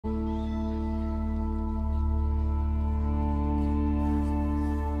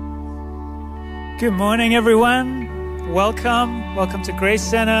Good morning, everyone. Welcome to Grace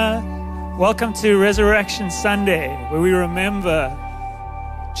Center. Welcome to Resurrection Sunday, where we remember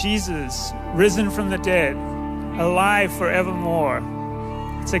Jesus, risen from the dead, alive forevermore.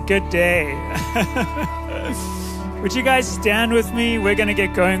 It's a good day. Would you guys stand with me? We're going to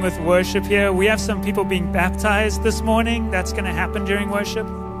get going with worship here. We have some people being baptized this morning. That's going to happen during worship.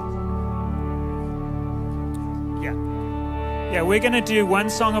 Yeah, we're going to do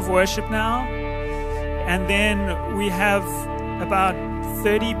one song of worship now. And then we have about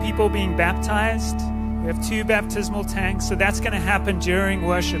 30 people being baptized. We have 2 baptismal tanks. So that's going to happen during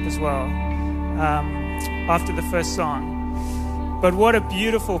worship as well, after the first song. But what a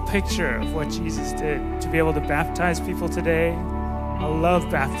beautiful picture of what Jesus did, to be able to baptize people today. I love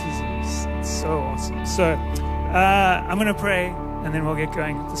baptisms. It's so awesome. So I'm going to pray, and then we'll get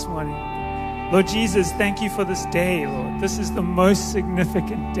going this morning. Lord Jesus, thank you for this day, Lord. This is the most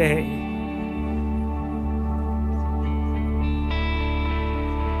significant day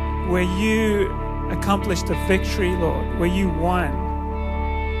where you accomplished a victory, Lord, where you won.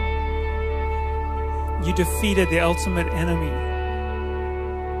 You defeated the ultimate enemy,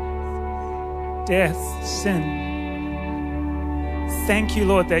 death, sin. Thank you,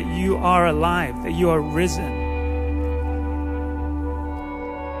 Lord, that you are alive, that you are risen,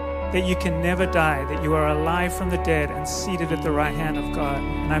 that you can never die, that you are alive from the dead and seated at the right hand of God.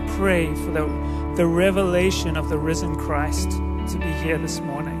 And I pray for the revelation of the risen Christ to be here this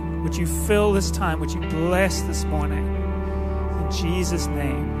morning. Would you fill this time? Would you bless this morning? In Jesus'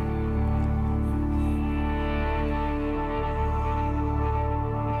 name.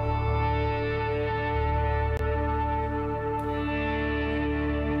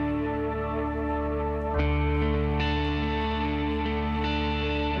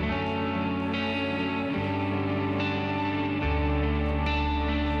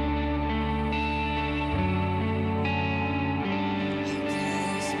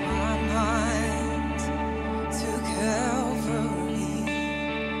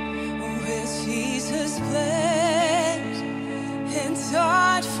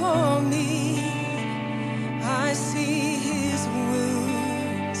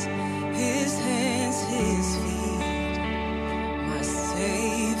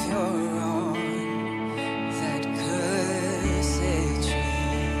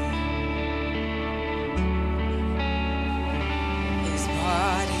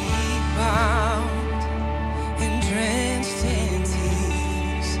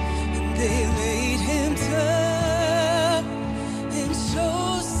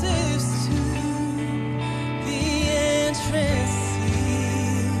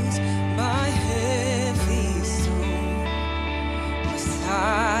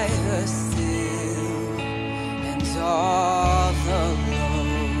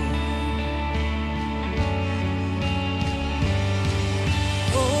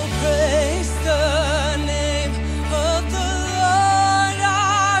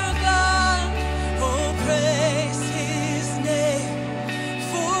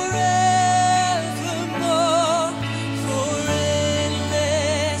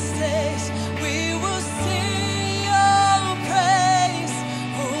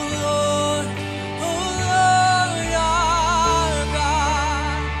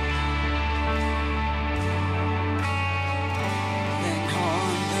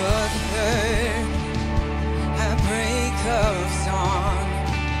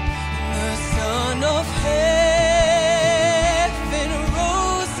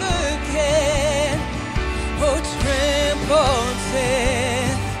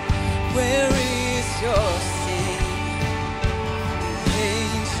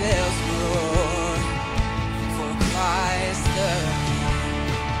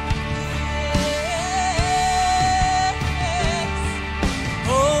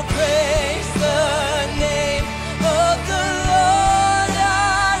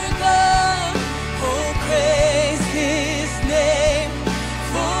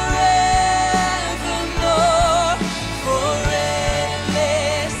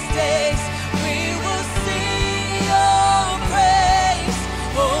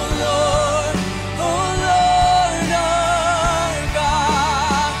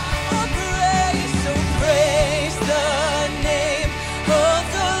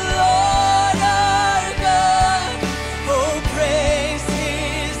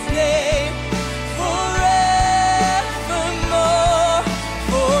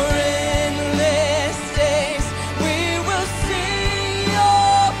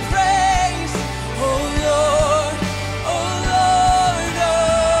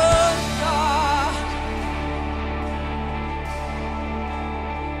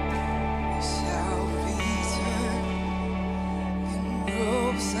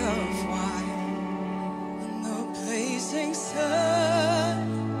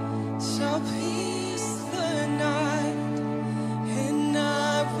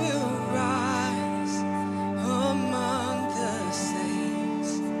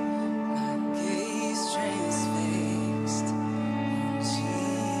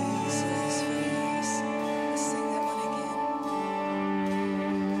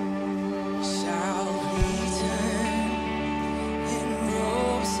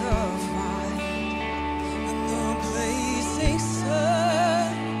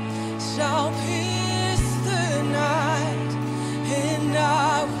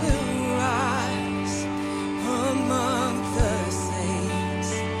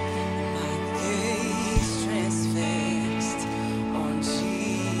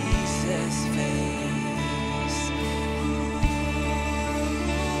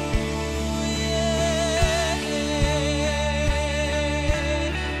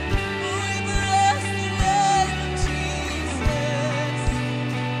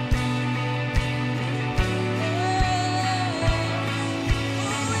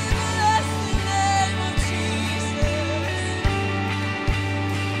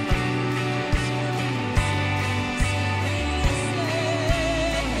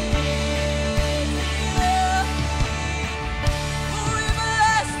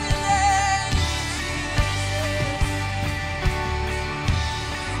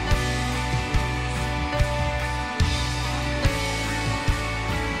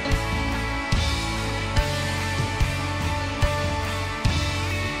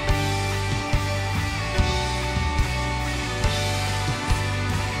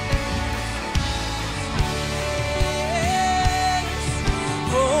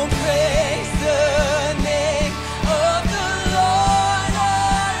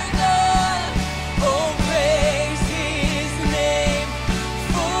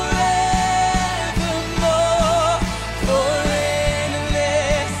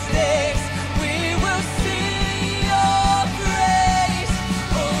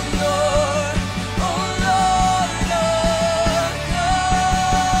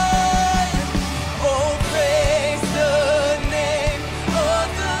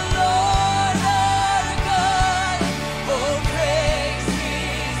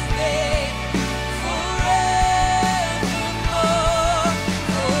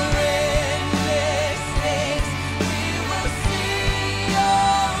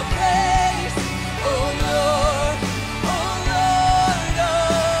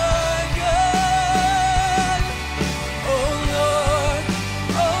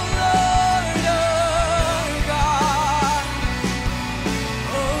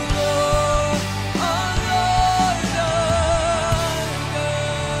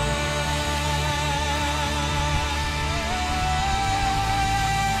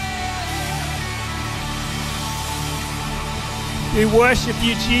 We worship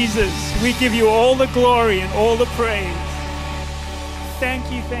you, Jesus. We give you all the glory and all the praise.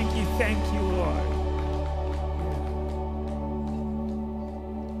 Thank you, thank you, thank you, Lord.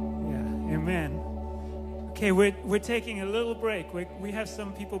 Yeah, amen. Okay, we're taking a little break. We have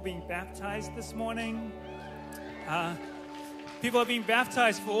some people being baptized this morning. People are being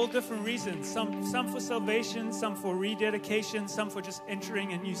baptized for all different reasons. Some for salvation, some for rededication, some for just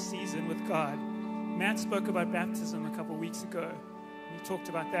entering a new season with God. Matt spoke about baptism a couple weeks ago. He talked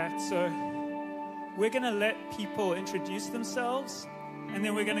about that. So we're going to let people introduce themselves, and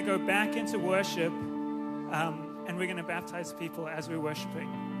then we're going to go back into worship, and we're going to baptize people as we're worshiping.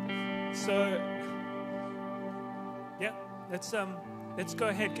 So, yeah, let's go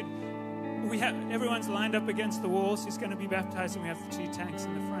ahead. We have everyone's lined up against the walls who's going to be baptized, and we have the 2 tanks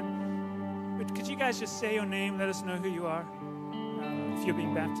in the front. But could you guys just say your name? Let us know who you are if you're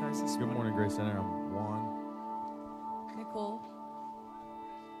being baptized this morning. Good morning, Grace Center. I'm Juan. Nicole.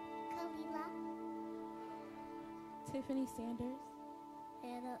 Kalila. Tiffany Sanders.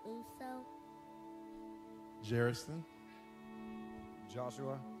 Anna Uso. Jerison.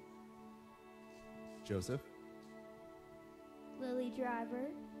 Joshua. Joseph. Lily Driver.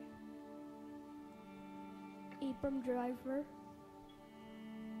 Abram Driver.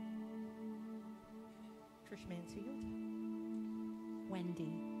 Trish Mansfield.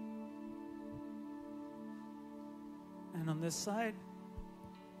 Wendy. And on this side,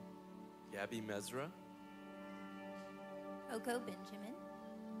 Gabby Mesra. Oko Benjamin.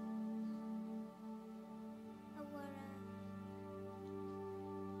 Awara.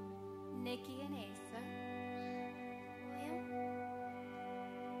 Nikki and Asa. William.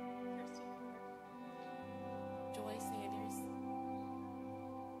 Joy Sanders.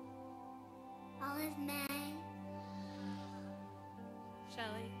 Olive May.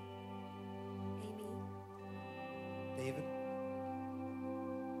 Shelly. Amy. David.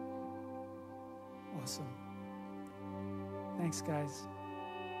 awesome. Thanks, guys.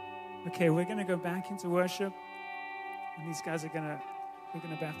 Okay, we're going to go back into worship, and these guys we're going to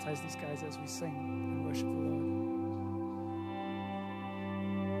baptize these guys as we sing and worship the Lord.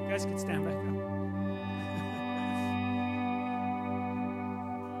 You guys can stand back up.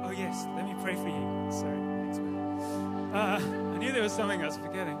 Oh, yes, let me pray for you. Sorry. Thanks, man. I knew there was something I was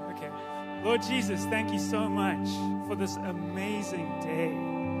forgetting. Okay. Lord Jesus, thank you so much for this amazing day.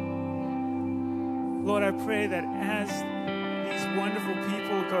 Lord, I pray that as these wonderful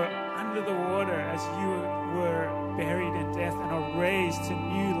people go under the water, as you were buried in death and are raised to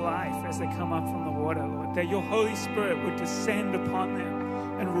new life as they come up from the water, Lord, that your Holy Spirit would descend upon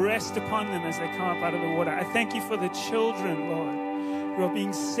them and rest upon them as they come up out of the water. I thank you for the children, Lord, who are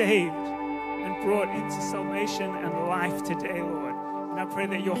being saved and brought into salvation and life today, Lord. And I pray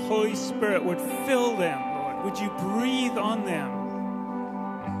that your Holy Spirit would fill them, Lord. Would you breathe on them?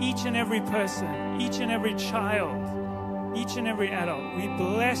 Each and every person, each and every child, each and every adult. We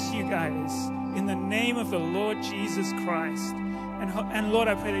bless you guys in the name of the Lord Jesus Christ. And Lord,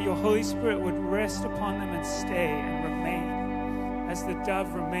 I pray that your Holy Spirit would rest upon them and stay and remain as the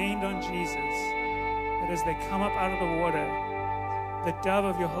dove remained on Jesus. That as they come up out of the water, the dove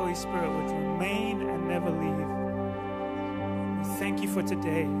of your Holy Spirit would remain and never leave. We thank you for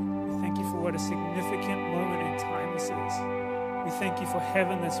today. We thank you for what a significant moment in time this is. We thank you for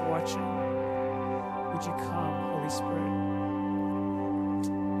heaven that's watching. Would you come, Holy Spirit?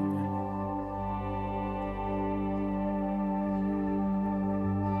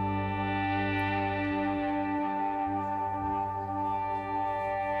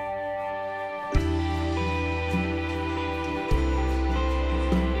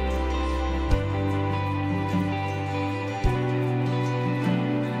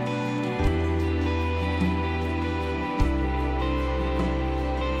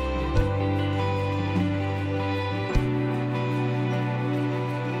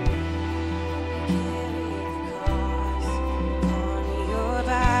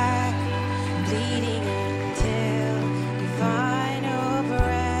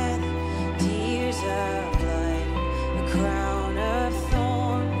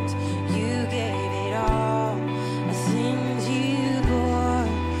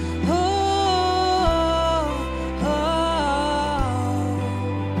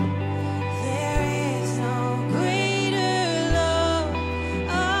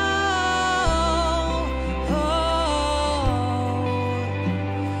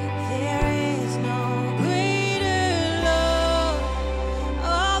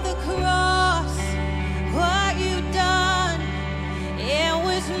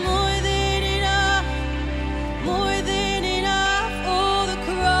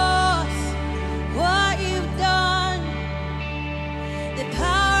 The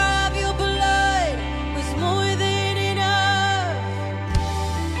power of your blood was more than enough.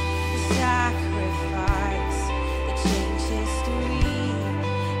 The sacrifice that changed history.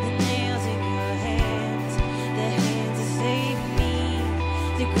 The nails in your hands, the hands that saved me.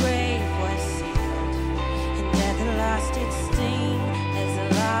 The grave was sealed, and death lost its sting as the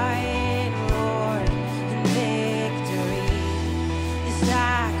lion roared in victory. The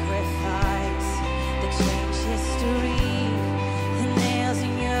sacrifice that changed history. The nails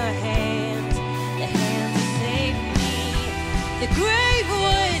in your hands, the hands that saved me. The grave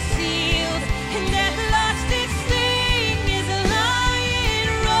was sealed, and death lost its sting as the lion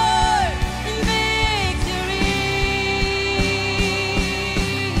roared in victory.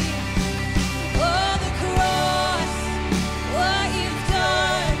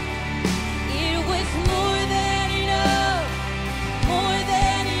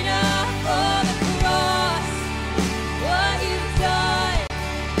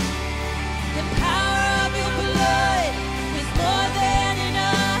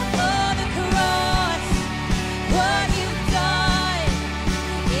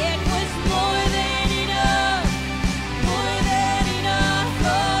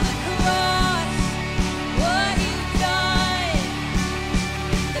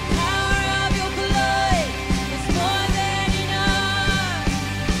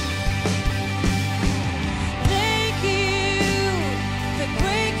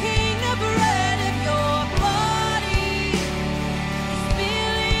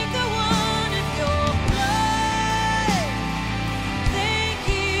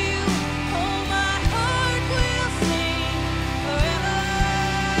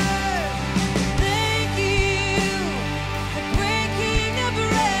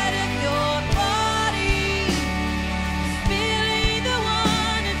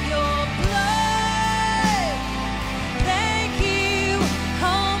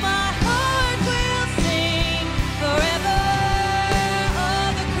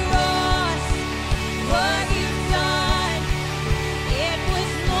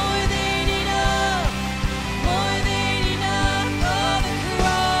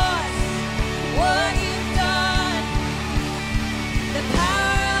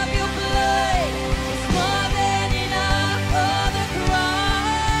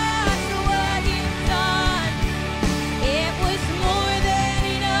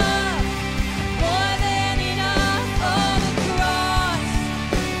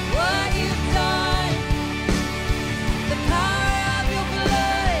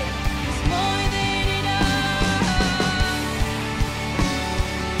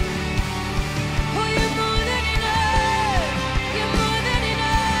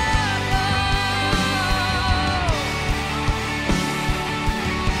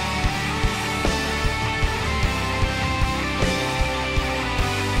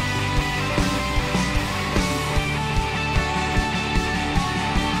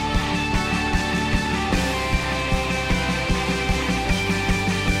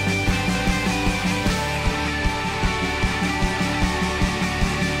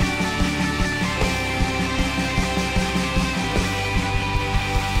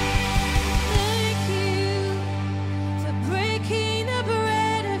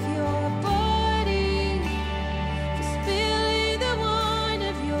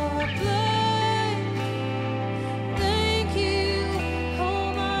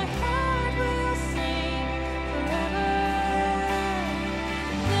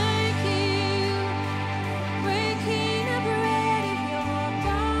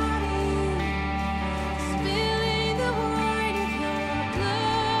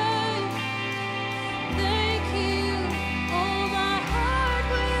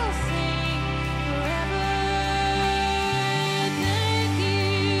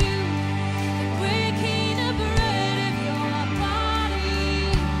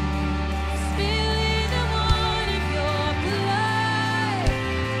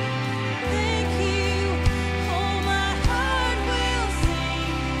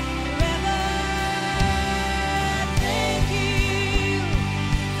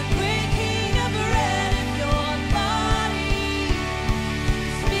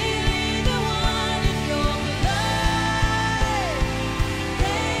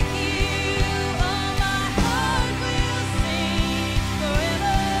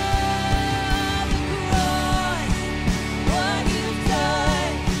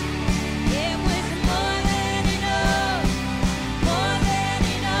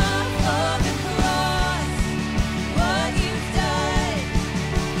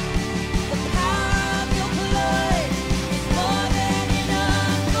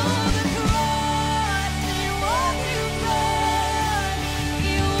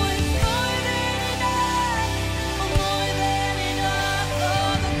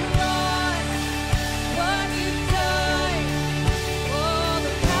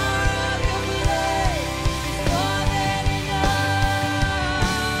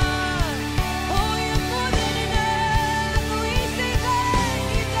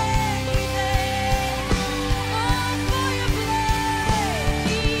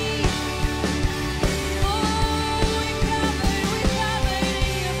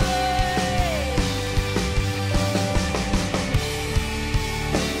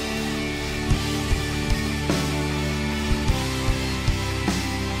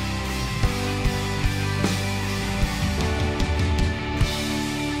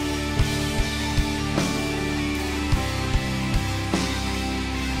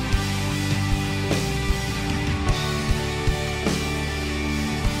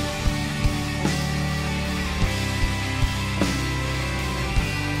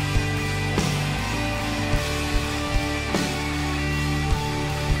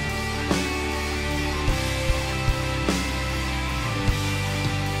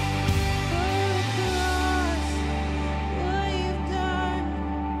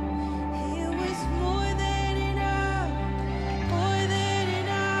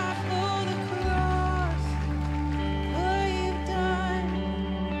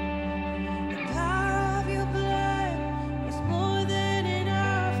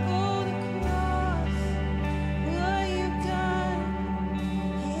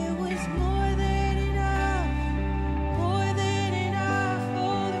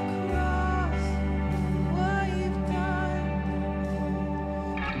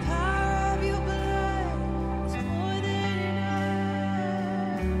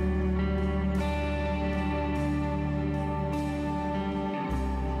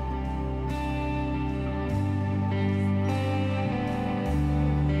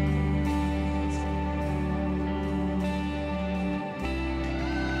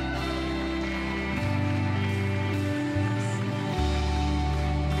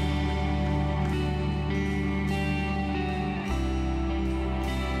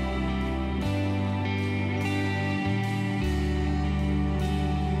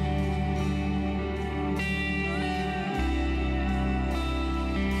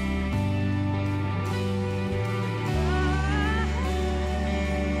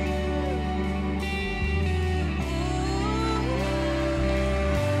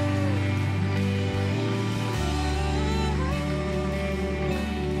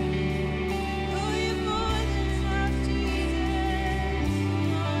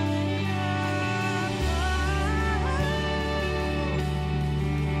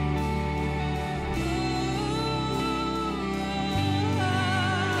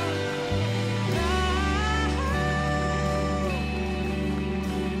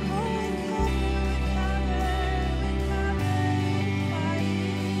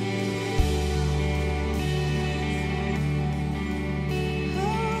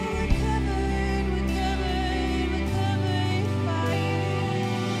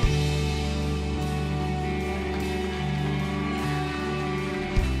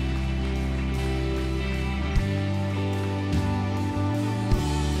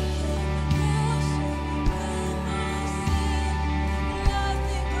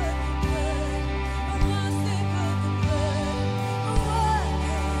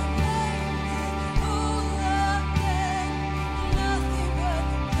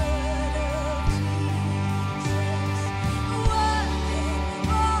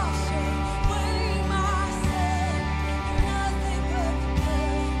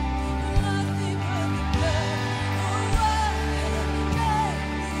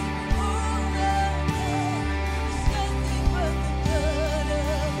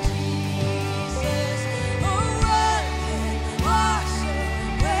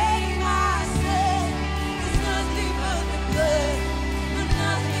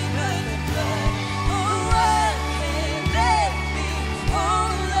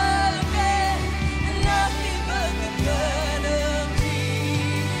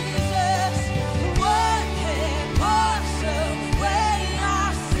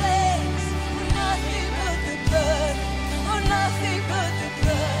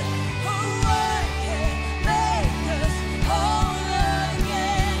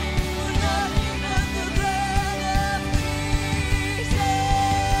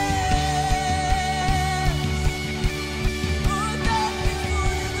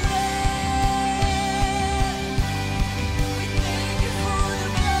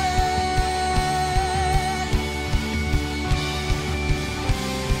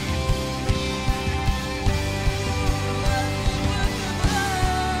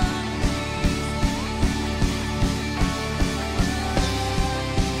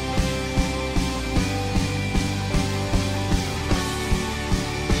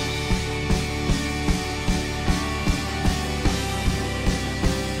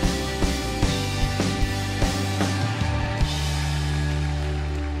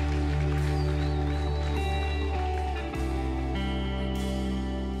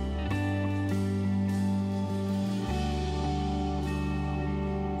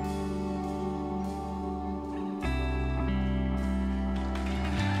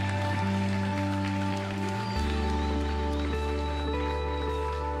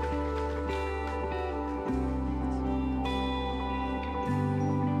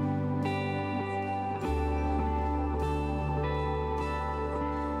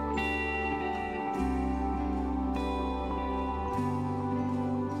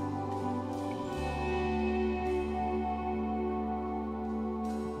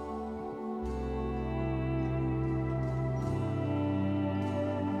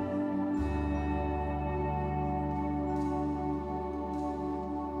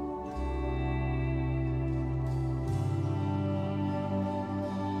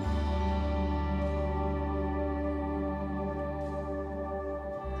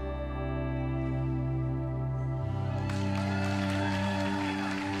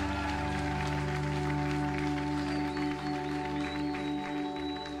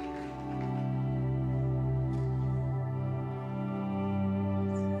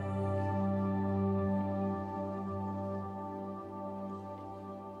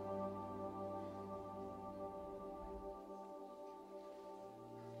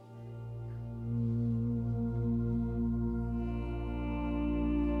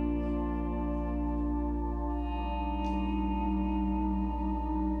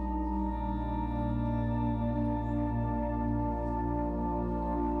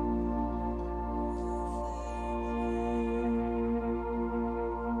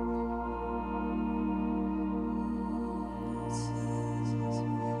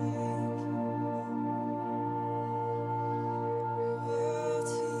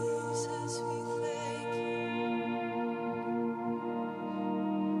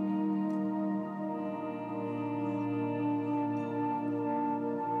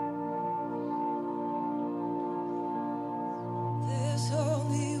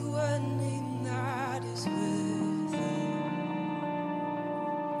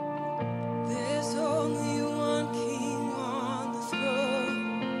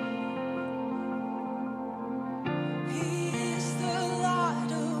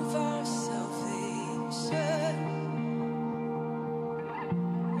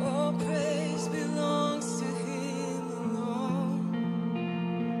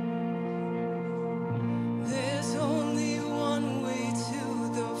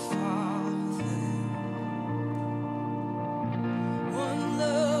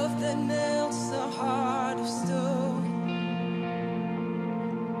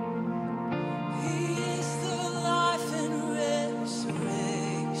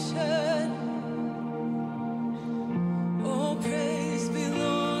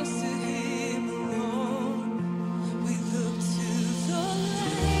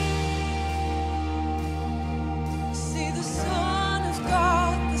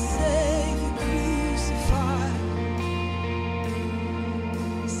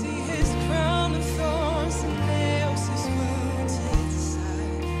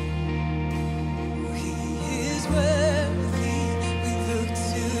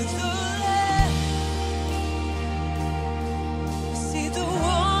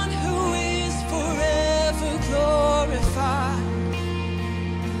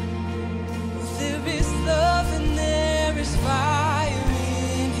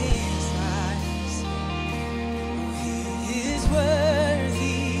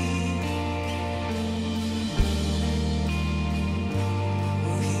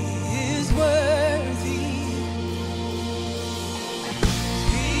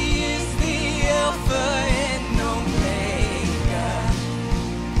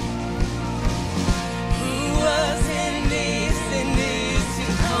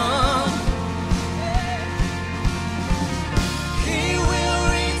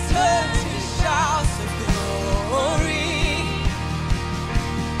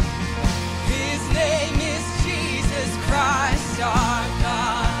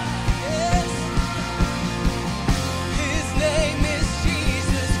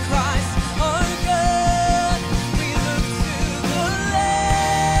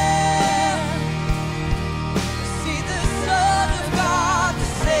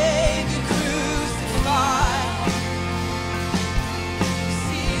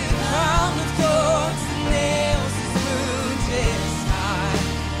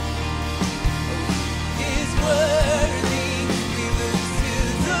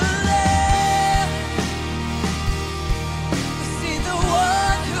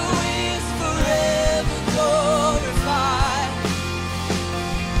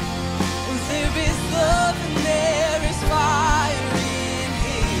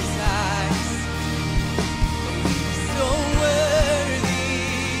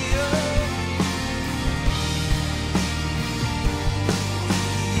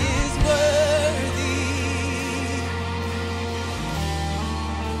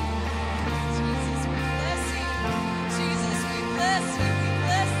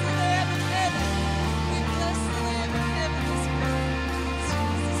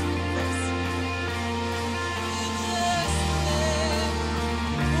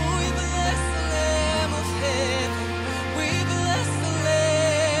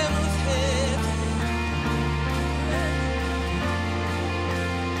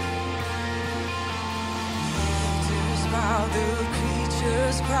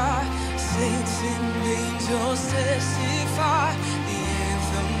 angels testify, the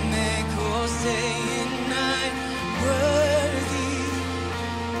anthem echoes day and night. Worthy,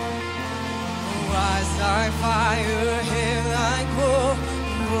 eyes like fire, hair like wool,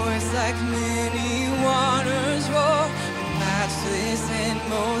 voice like many waters roar, matchless and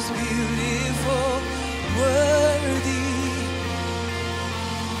most beautiful. Worthy,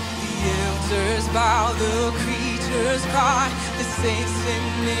 the elders bow, the creatures cry, the saints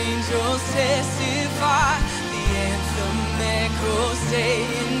and angels testify, the anthem echoes day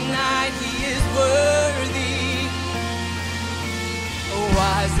and night. He is worthy.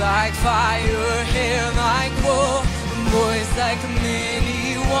 Eyes like fire, hair like wool, voice like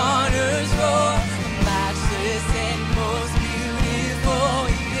many waters roar, matchless and most beautiful.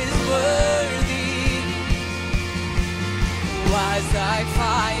 He is worthy. Eyes like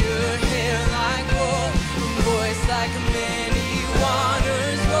fire, hair like wool, voice like many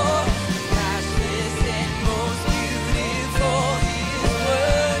waters roar, matchless and most beautiful. He is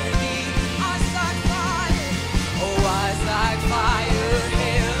worthy. Eyes like fire, oh, eyes like fire,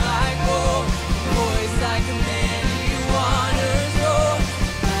 hair like wool, voice like many waters roar,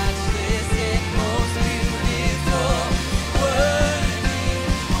 matchless and most beautiful. Worthy,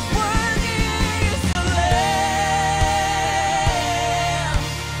 worthy is the Lamb.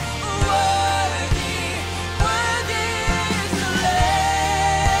 Worthy, worthy is the Lamb.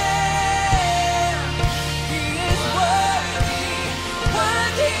 He is worthy,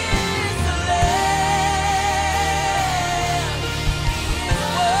 worthy is the Lamb. He is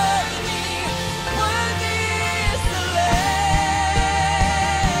worthy, worthy is the Lamb.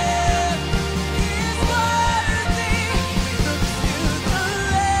 He is worthy. Look to the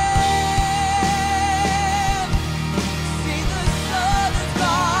Lamb. See the Son of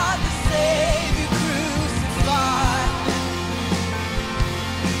God, the Savior crucified.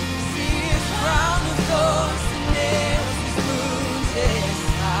 See His crown of thorns, the nails, His wounds, His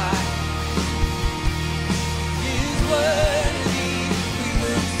side. He is worthy. We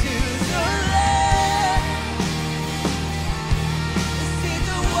look to the Lamb. See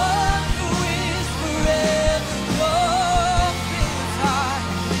the one who is forever glorified.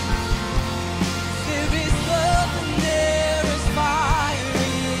 There is love and there is fire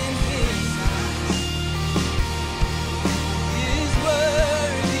in His eyes. He is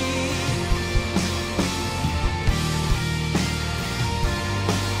worthy.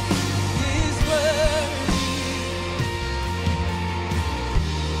 He is worthy.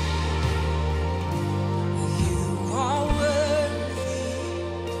 You are worthy.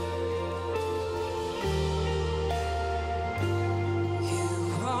 You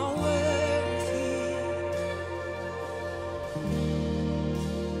are worthy.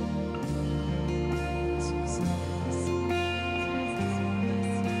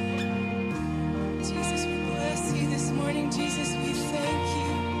 Jesus, we bless you this morning. Jesus, we thank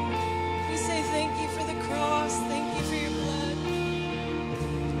you. We say thank you for the cross. Thank you for your blood.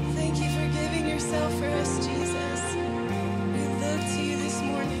 Thank you for giving yourself for us, Jesus. We look to you this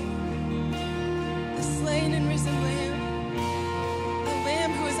morning, the slain and risen Lamb, the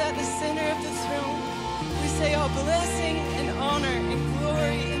Lamb who is at the center of the throne. We say all blessing and honor and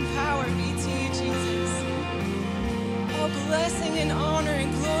glory and power be to you, Jesus. All blessing and honor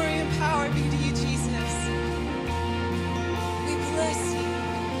and glory and power be to you, Jesus. We bless you.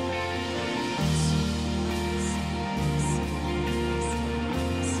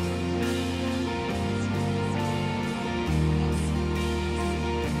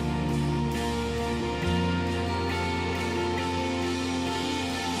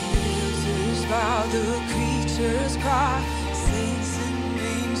 The elders bow, the creatures cry, saints and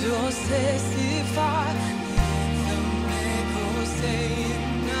angels testify. The anthem echoes day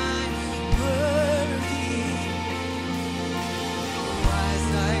and night. Worthy, eyes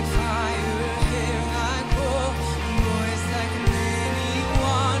like fire, hair like wool, voice like many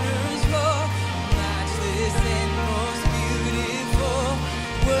waters roar, matchless and most beautiful.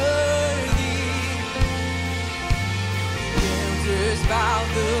 Worthy, the elders bow,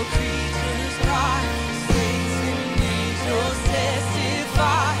 the creatures cry, saints and angels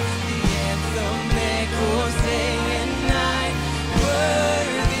testify. The anthem echoes day and night.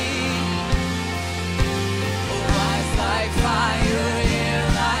 Worthy, eyes like fire, hair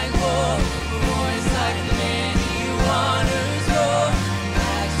like wool, voice like many waters roar,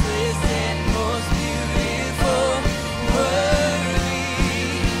 matchless and most beautiful. Worthy,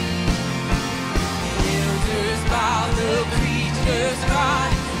 the elders bow, the creatures cry,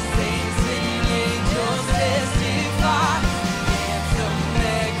 saints and angels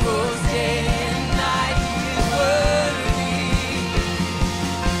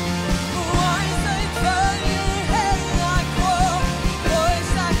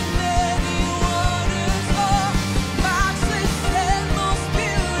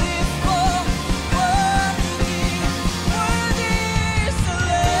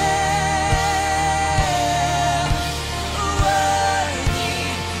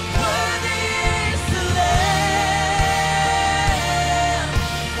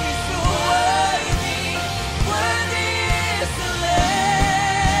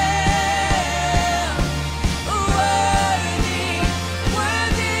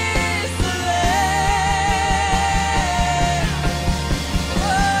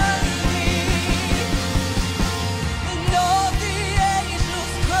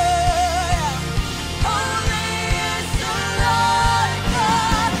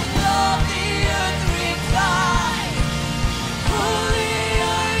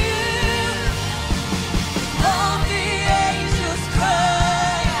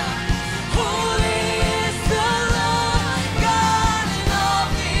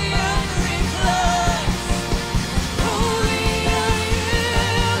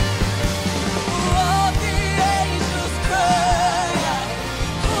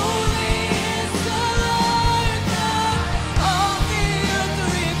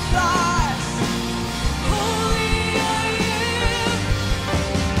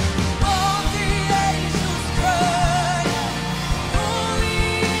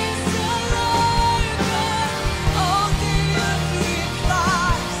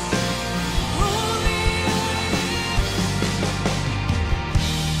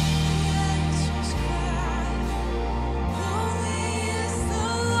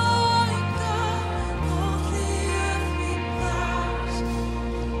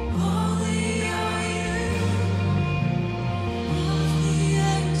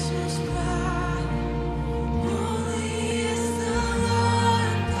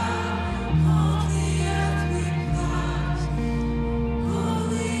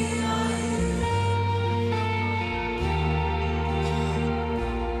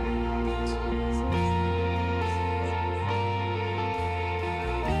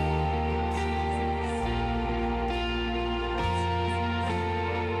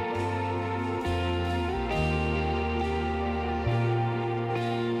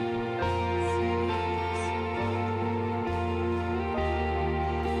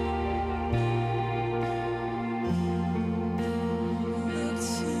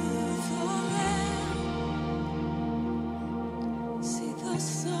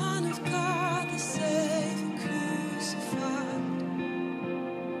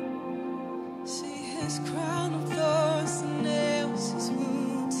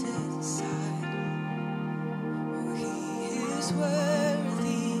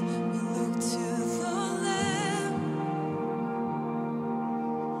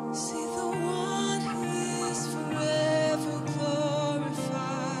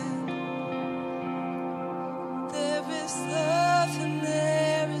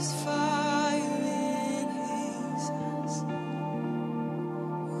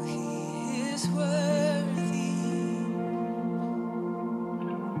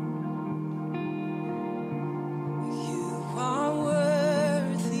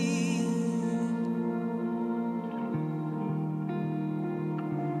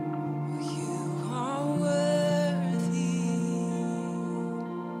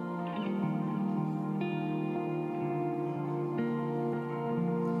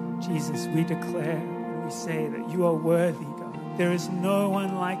Jesus, we declare and we say that you are worthy, God. There is no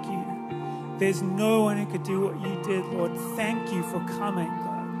one like you. There's no one who could do what you did, Lord. Thank you for coming,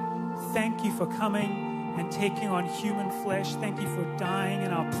 God. Thank you for coming and taking on human flesh. Thank you for dying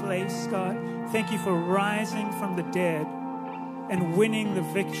in our place, God. Thank you for rising from the dead and winning the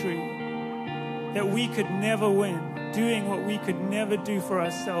victory that we could never win, doing what we could never do for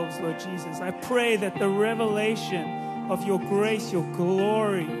ourselves, Lord Jesus. I pray that the revelation of your grace, your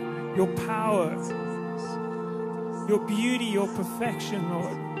glory, your power, your beauty, your perfection,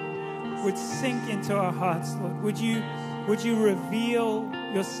 Lord, would sink into our hearts, Lord. Would you reveal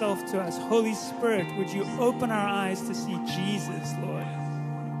yourself to us? Holy Spirit, would you open our eyes to see Jesus, Lord?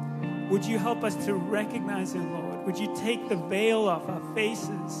 Would you help us to recognize him, Lord? Would you take the veil off our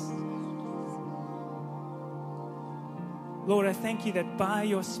faces? Lord, I thank you that by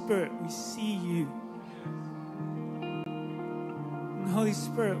your Spirit we see you. And Holy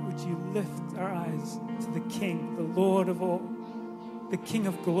Spirit, would you lift our eyes to the King, the Lord of all, the King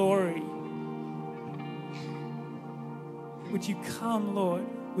of glory. Would you come, Lord?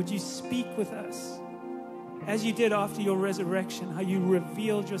 Would you speak with us as you did after your resurrection, how you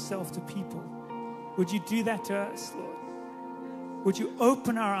revealed yourself to people? Would you do that to us, Lord? Would you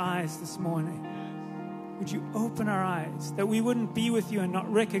open our eyes this morning? Would you open our eyes that we wouldn't be with you and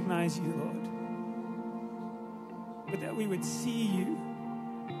not recognize you, Lord, but that we would see you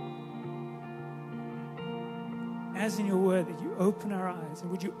as in your word, that you open our eyes.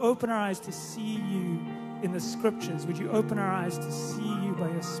 And would you open our eyes to see you in the scriptures? Would you open our eyes to see you by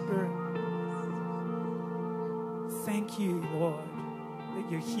your Spirit? Thank you, Lord,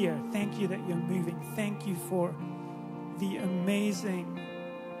 that you're here. Thank you that you're moving. Thank you for the amazing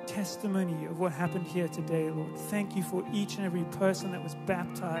testimony of what happened here today, Lord. Thank you for each and every person that was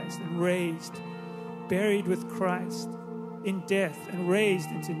baptized and raised, buried with Christ in death and raised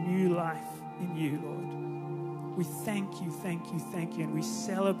into new life in you, Lord. We thank you, thank you, thank you, and we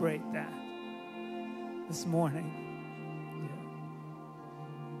celebrate that this morning.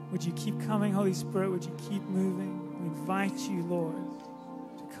 Yeah. Would you keep coming, Holy Spirit? Would you keep moving? We invite you, Lord,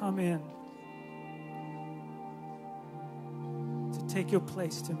 to come in, to take your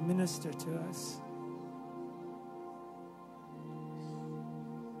place, to minister to us,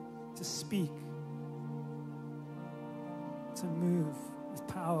 to speak, to move with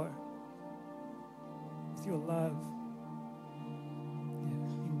power, with your love. Yeah.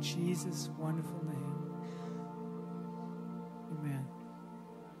 In Jesus' wonderful name. Amen.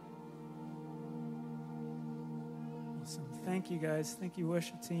 Awesome. Thank you, guys. Thank you,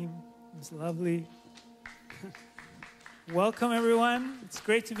 worship team. It was lovely. Welcome, everyone. It's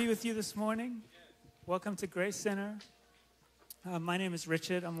great to be with you this morning. Welcome to Grace Center. My name is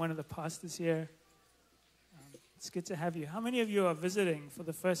Richard. I'm one of the pastors here. It's good to have you. How many of you are visiting for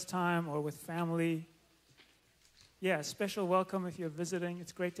the first time or with family? Yeah, special welcome if you're visiting.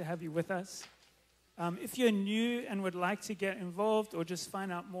 It's great to have you with us. If you're new and would like to get involved or just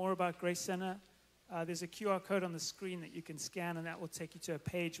find out more about Grace Center, there's a QR code on the screen that you can scan, and that will take you to a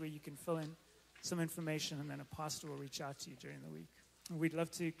page where you can fill in some information, and then a pastor will reach out to you during the week. And we'd love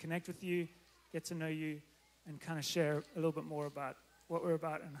to connect with you, get to know you, and kind of share a little bit more about what we're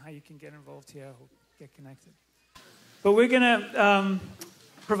about and how you can get involved here or get connected. But we're going to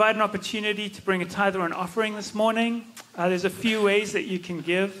provide an opportunity to bring a tithe or an offering this morning. There's a few ways that you can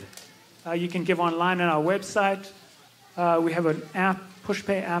give. You can give online on our website. We have an app,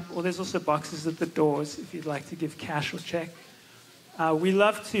 PushPay app, or there's also boxes at the doors if you'd like to give cash or check. We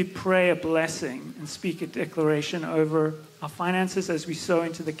love to pray a blessing and speak a declaration over our finances as we sow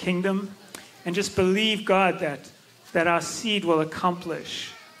into the kingdom, and just believe God that our seed will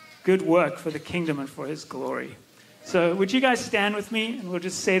accomplish good work for the kingdom and for his glory. So would you guys stand with me, and we'll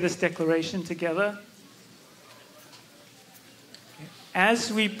just say this declaration together.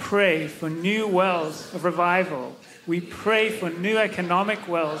 As we pray for new wells of revival, we pray for new economic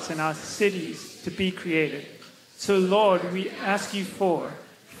wells in our cities to be created. So, Lord, we ask you for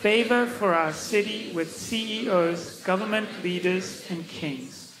favor for our city with CEOs, government leaders, and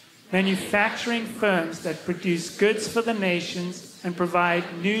kings, manufacturing firms that produce goods for the nations and provide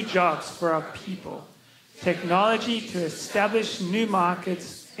new jobs for our people, technology to establish new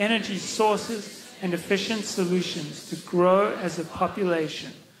markets, energy sources, and efficient solutions to grow as a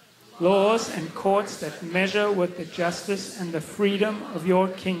population, laws and courts that measure with the justice and the freedom of your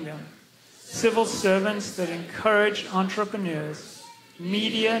kingdom, civil servants that encourage entrepreneurs,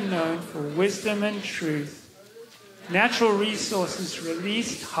 media known for wisdom and truth, natural resources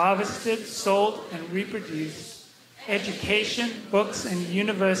released, harvested, sold, and reproduced, education, books, and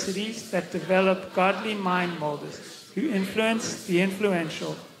universities that develop godly mind molders who influence the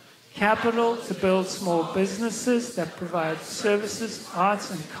influential, capital to build small businesses that provide services,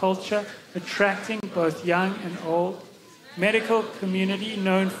 arts, and culture, attracting both young and old, medical community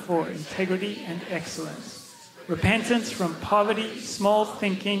known for integrity and excellence, repentance from poverty, small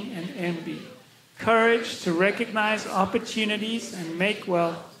thinking, and envy, courage to recognize opportunities and make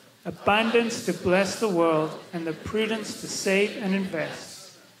wealth, abundance to bless the world, and the prudence to save and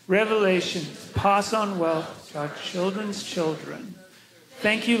invest, revelation to pass on wealth to our children's children.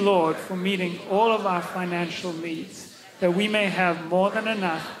 Thank you, Lord, for meeting all of our financial needs, that we may have more than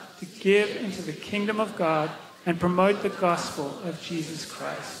enough to give into the kingdom of God and promote the gospel of Jesus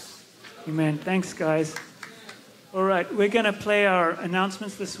Christ. Amen. Thanks, guys. All right, we're going to play our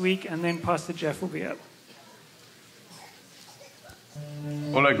announcements this week, and then Pastor Jeff will be up.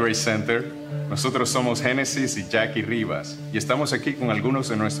 Hola Grace Center, nosotros somos Génesis y Jackie Rivas y estamos aquí con algunos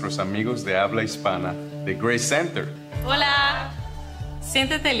de nuestros amigos de habla hispana de Grace Center. Hola,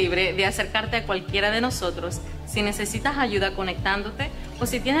 siéntete libre de acercarte a cualquiera de nosotros si necesitas ayuda conectándote o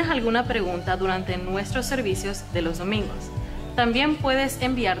si tienes alguna pregunta durante nuestros servicios de los domingos. También puedes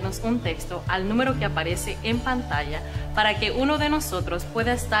enviarnos un texto al número que aparece en pantalla para que uno de nosotros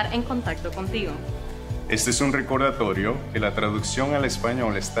pueda estar en contacto contigo. Este es un recordatorio que la traducción al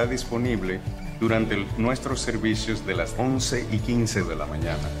español está disponible durante nuestros servicios de las 11:15 de la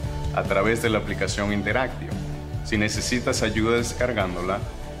mañana a través de la aplicación Interactio. Si necesitas ayuda descargándola,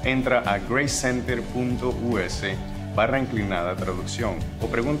 entra a gracecenter.us/traducción o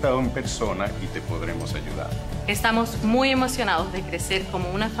pregunta en persona y te podremos ayudar. Estamos muy emocionados de crecer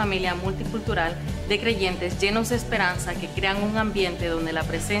como una familia multicultural de creyentes llenos de esperanza que crean un ambiente donde la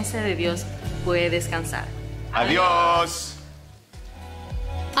presencia de Dios puede descansar. ¡Adiós!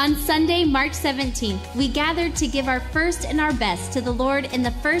 On Sunday, March 17th, we gathered to give our first and our best to the Lord in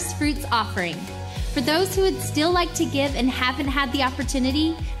the first fruits offering. For those who would still like to give and haven't had the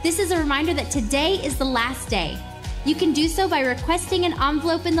opportunity, this is a reminder that today is the last day. You can do so by requesting an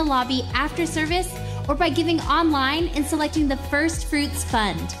envelope in the lobby after service or by giving online and selecting the First Fruits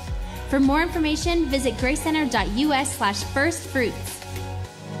Fund. For more information, visit gracecenter.us/firstfruits.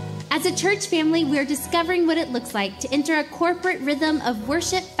 As a church family, we are discovering what it looks like to enter a corporate rhythm of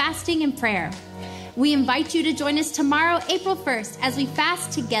worship, fasting, and prayer. We invite you to join us tomorrow, April 1st, as we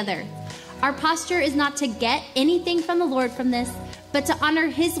fast together. Our posture is not to get anything from the Lord from this, but to honor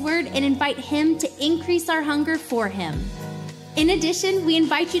His word and invite Him to increase our hunger for Him. In addition, we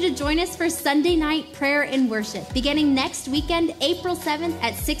invite you to join us for Sunday night prayer and worship, beginning next weekend, April 7th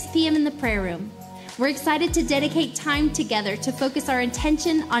at 6 p.m. in the prayer room. We're excited to dedicate time together to focus our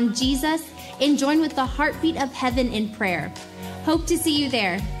intention on Jesus and join with the heartbeat of heaven in prayer. Hope to see you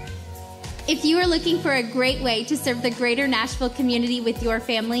there. If you are looking for a great way to serve the greater Nashville community with your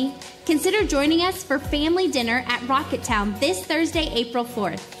family, consider joining us for family dinner at Rocketown this Thursday, April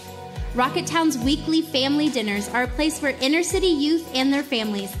 4th. Rocketown's weekly family dinners are a place where inner city youth and their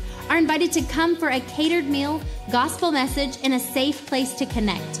families are invited to come for a catered meal, gospel message, and a safe place to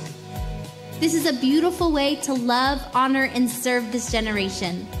connect. This is a beautiful way to love, honor, and serve this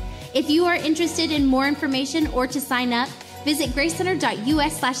generation. If you are interested in more information or to sign up, visit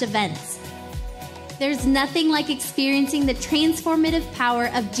gracecenter.us/events. There's nothing like experiencing the transformative power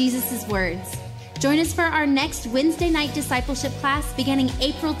of Jesus' words. Join us for our next Wednesday night discipleship class beginning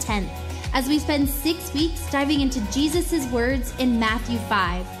April 10th as we spend 6 weeks diving into Jesus' words in Matthew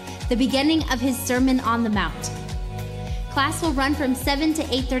 5, the beginning of His Sermon on the Mount. Class will run from 7 to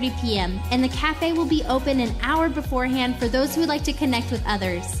 8:30 p.m., and the cafe will be open an hour beforehand for those who would like to connect with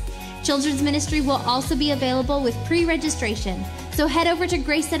others. Children's ministry will also be available with pre-registration, so head over to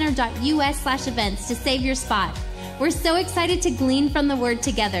gracecenter.us/events to save your spot. We're so excited to glean from the Word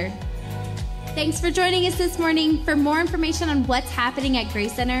together. Thanks for joining us this morning. For more information on what's happening at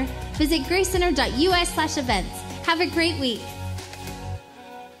Grace Center, visit gracecenter.us/events. Have a great week.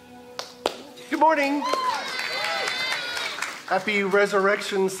 Good morning. Happy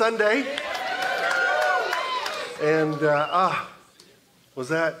Resurrection Sunday. And was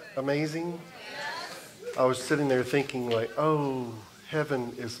that amazing? I was sitting there thinking like, oh,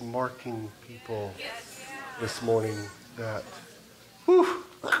 heaven is marking people this morning that, whew.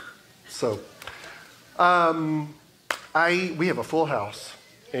 So, we have a full house,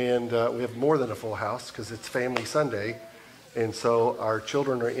 and we have more than a full house because it's Family Sunday. And so our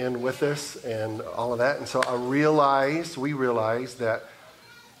children are in with us and all of that. And so we realize that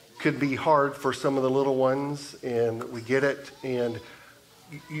could be hard for some of the little ones, and we get it. And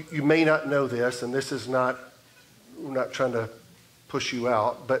you may not know this, and this is not, we're not trying to push you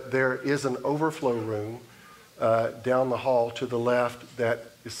out, but there is an overflow room down the hall to the left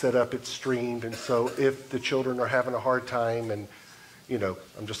that is set up, it's streamed. And so if the children are having a hard time and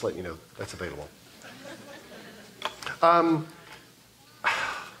I'm just letting you know that's available.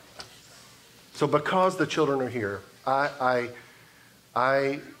 So because the children are here, I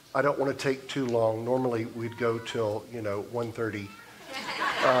don't want to take too long. Normally we'd go till 1:30.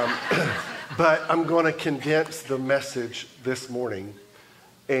 But I'm going to condense the message this morning.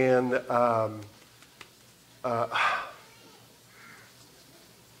 And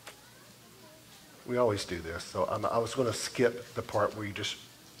we always do this. So I was going to skip the part where you just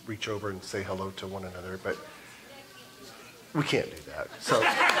reach over and say hello to one another. But we can't do that.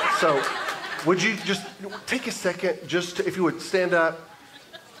 So would you just take a second, if you would stand up,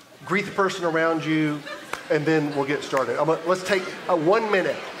 greet the person around you, and then we'll get started. Let's take 1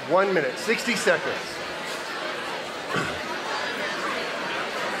 minute, 60 seconds.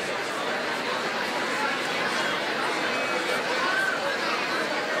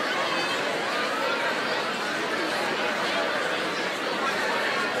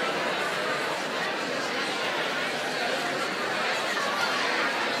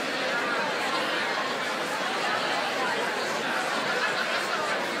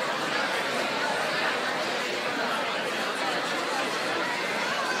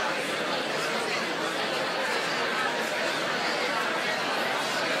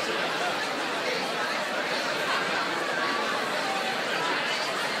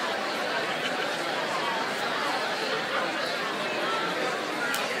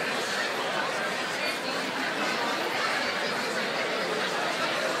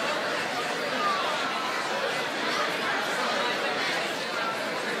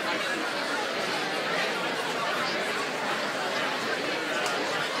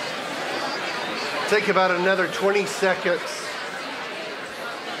 Take about another 20 seconds.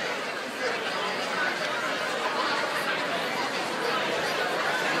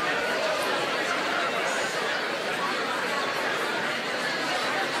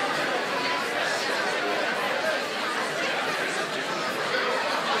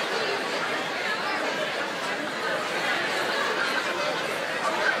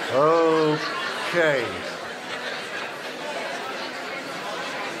 Okay.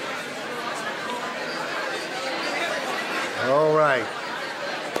 All right.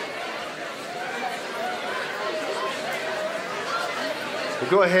 We'll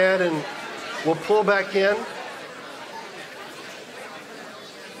go ahead and we'll pull back in. You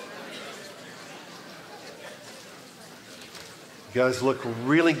guys look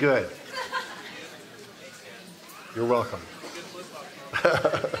really good. You're welcome.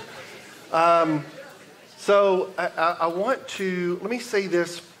 So I want to, let me say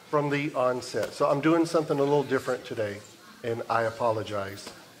this from the onset. So I'm doing something a little different today, and I apologize.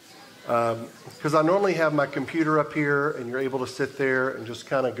 Because I normally have my computer up here, and you're able to sit there and just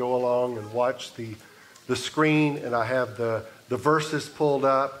kind of go along and watch the screen, and I have the verses pulled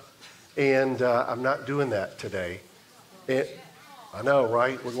up, and I'm not doing that today. I know,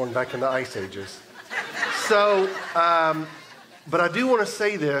 right? We're going back in the Ice Ages. So, but I do want to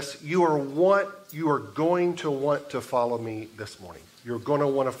say this. You are going to want to follow me this morning. You're going to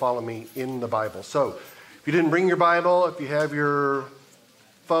want to follow me in the Bible. So if you didn't bring your Bible, if you have your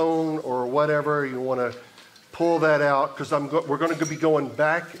phone or whatever, you want to pull that out, because we're going to be going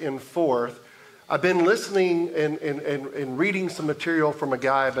back and forth. I've been listening and reading some material from a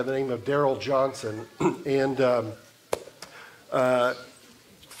guy by the name of Darrell Johnson, and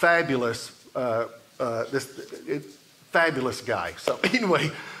fabulous guy. So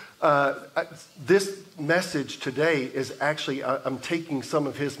anyway, this message today is actually, I'm taking some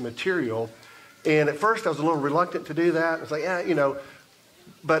of his material, and at first I was a little reluctant to do that. I was like,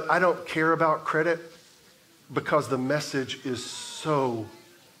 but I don't care about credit because the message is so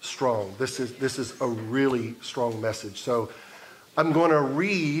strong. This is a really strong message. So I'm going to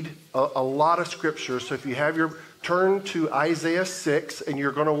read a lot of scripture. So if you have turn to Isaiah 6, and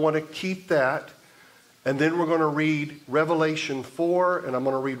you're going to want to keep that. And then we're going to read Revelation 4, and I'm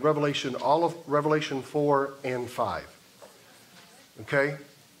going to read all of Revelation 4 and 5. Okay?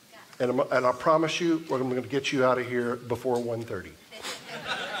 And I promise you, we're going to get you out of here before 1:30.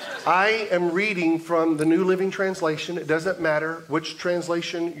 I am reading from the New Living Translation. It doesn't matter which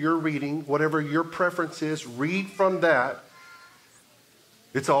translation you're reading, whatever your preference is, read from that.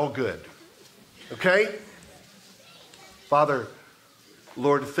 It's all good. Okay? Father,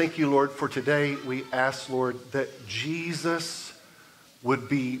 Lord, thank you, Lord, for today. We ask, Lord, that Jesus would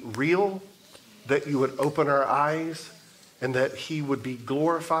be real, that you would open our eyes, and that he would be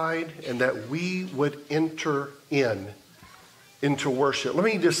glorified, and that we would enter into worship. Let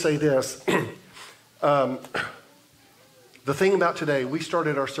me just say this. The thing about today, we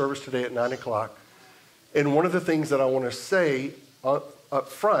started our service today at 9 o'clock, and one of the things that I want to say up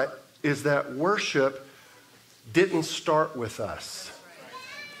front is that worship didn't start with us,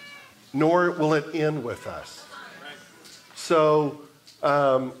 nor will it end with us. So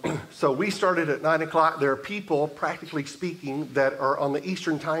we started at 9 o'clock. There are people, practically speaking, that are on the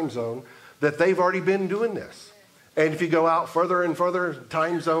Eastern time zone that they've already been doing this. And if you go out further and further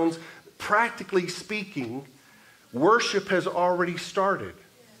time zones, practically speaking, worship has already started.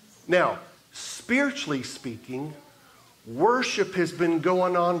 Now, spiritually speaking, worship has been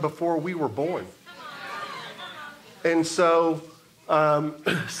going on before we were born. And so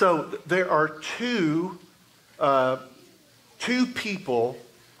there are two people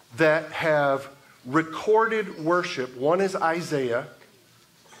that have recorded worship. One is Isaiah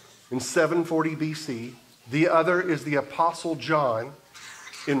in 740 BC. The other is the Apostle John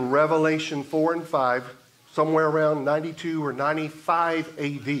in Revelation 4 and 5, somewhere around 92 or 95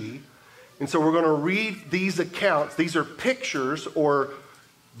 AD. And so we're going to read these accounts. These are pictures or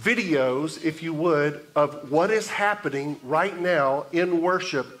videos, if you would, of what is happening right now in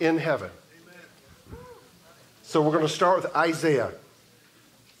worship in heaven. So we're going to start with Isaiah.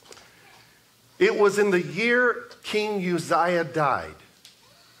 It was in the year King Uzziah died,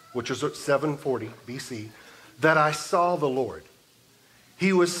 which was at 740 BC, that I saw the Lord.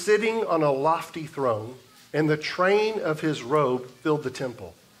 He was sitting on a lofty throne, and the train of his robe filled the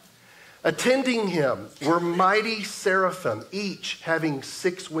temple. Attending him were mighty seraphim, each having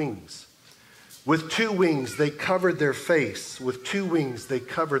 6 wings. With 2 wings they covered their face, with 2 wings they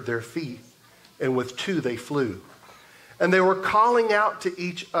covered their feet, and with 2 they flew. And they were calling out to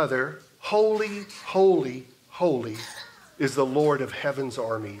each other, Holy, holy, holy is the Lord of heaven's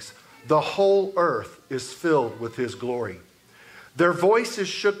armies. The whole earth is filled with his glory. Their voices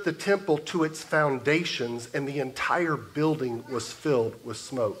shook the temple to its foundations, and the entire building was filled with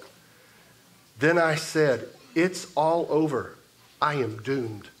smoke. Then I said, it's all over. I am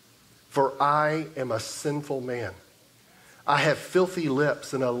doomed, for I am a sinful man. I have filthy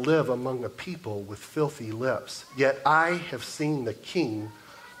lips, and I live among a people with filthy lips. Yet I have seen the King,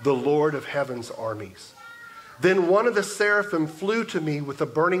 the Lord of heaven's armies. Then one of the seraphim flew to me with a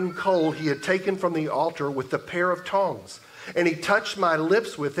burning coal he had taken from the altar with a pair of tongs. And he touched my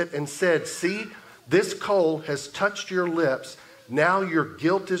lips with it and said, see, this coal has touched your lips. Now your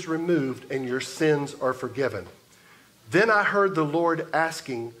guilt is removed and your sins are forgiven. Then I heard the Lord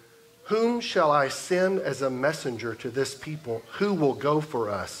asking, whom shall I send as a messenger to this people? Who will go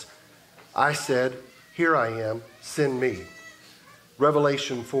for us? I said, here I am, send me.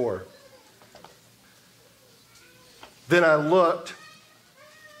 Revelation 4. Then I looked,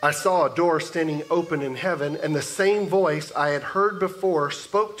 I saw a door standing open in heaven, and the same voice I had heard before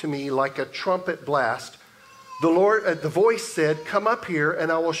spoke to me like a trumpet blast. The voice said, come up here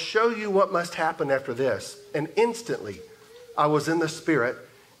and I will show you what must happen after this. And instantly I was in the Spirit,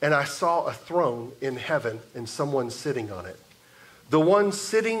 and I saw a throne in heaven and someone sitting on it. The one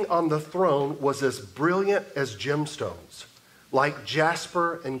sitting on the throne was as brilliant as gemstones, like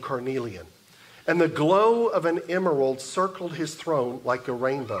jasper and carnelian. And the glow of an emerald circled his throne like a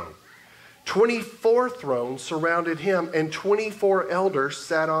rainbow. 24 thrones surrounded him, and 24 elders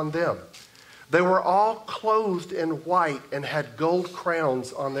sat on them. They were all clothed in white and had gold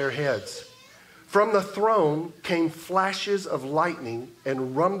crowns on their heads. From the throne came flashes of lightning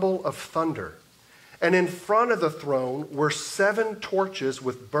and rumble of thunder. And in front of the throne were 7 torches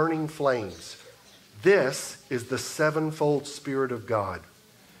with burning flames. This is the 7-fold Spirit of God.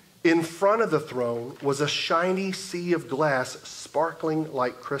 In front of the throne was a shiny sea of glass sparkling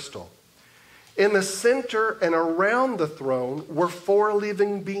like crystal. In the center and around the throne were 4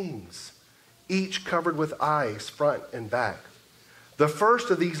 living beings, each covered with eyes, front and back. The first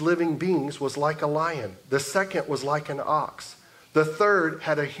of these living beings was like a lion. The second was like an ox. The third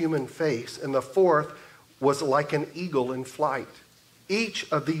had a human face, and the fourth was like an eagle in flight.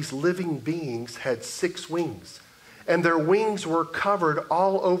 Each of these living beings had 6 wings, and their wings were covered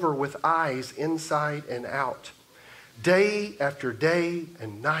all over with eyes inside and out. Day after day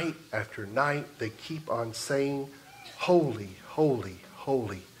and night after night, they keep on saying, Holy, holy,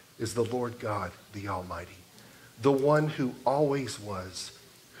 holy is the Lord God, the Almighty, the one who always was,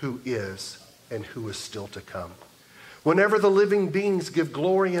 who is, and who is still to come. Whenever the living beings give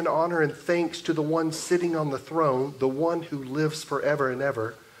glory and honor and thanks to the one sitting on the throne, the one who lives forever and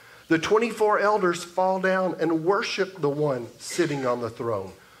ever, the 24 elders fall down and worship the one sitting on the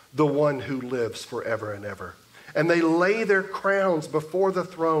throne, the one who lives forever and ever. And they lay their crowns before the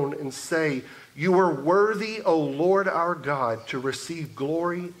throne and say, You are worthy, O Lord our God, to receive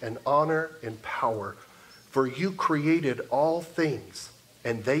glory and honor and power, for you created all things,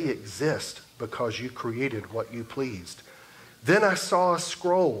 and they exist because you created what you pleased. Then I saw a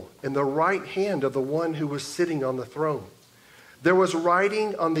scroll in the right hand of the one who was sitting on the throne. There was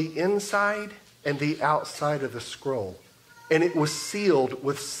writing on the inside and the outside of the scroll, and it was sealed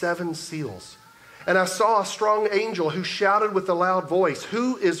with 7 seals. And I saw a strong angel who shouted with a loud voice,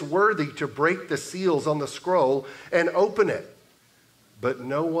 "Who is worthy to break the seals on the scroll and open it?" But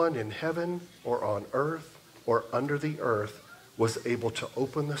no one in heaven or on earth or under the earth was able to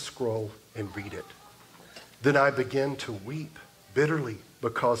open the scroll and read it. Then I began to weep bitterly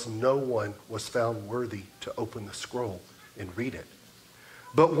because no one was found worthy to open the scroll and read it.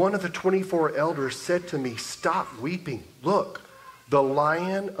 But one of the 24 elders said to me, "Stop weeping. Look, the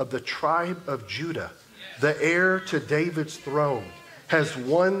Lion of the tribe of Judah, the heir to David's throne, has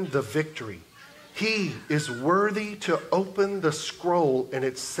won the victory. He is worthy to open the scroll and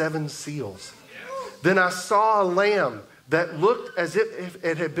its 7 seals." Then I saw a lamb that looked as if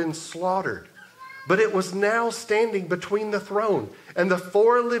it had been slaughtered, but it was now standing between the throne and the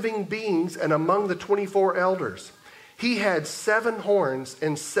 4 living beings and among the 24 elders. He had 7 horns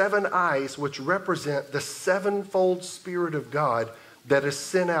and 7 eyes, which represent the 7-fold Spirit of God that is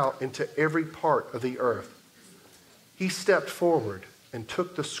sent out into every part of the earth. He stepped forward and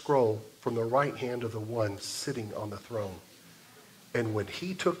took the scroll from the right hand of the one sitting on the throne. And when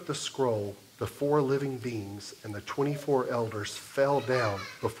he took the scroll, the 4 living beings and the 24 elders fell down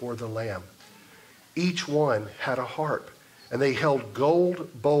before the Lamb. Each one had a harp, and they held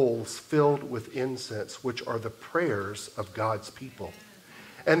gold bowls filled with incense, which are the prayers of God's people.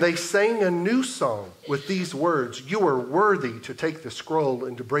 And they sang a new song with these words, "You are worthy to take the scroll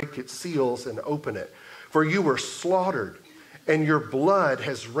and to break its seals and open it. For you were slaughtered, and your blood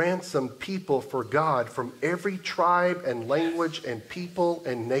has ransomed people for God from every tribe and language and people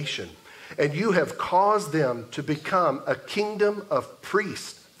and nation. And you have caused them to become a kingdom of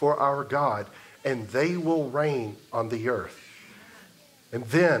priests for our God, and they will reign on the earth." And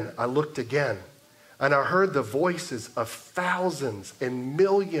then I looked again, and I heard the voices of thousands and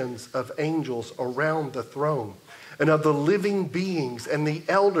millions of angels around the throne, and of the living beings and the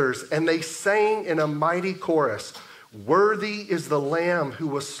elders, and they sang in a mighty chorus, "Worthy is the Lamb who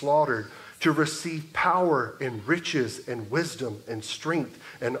was slaughtered to receive power and riches and wisdom and strength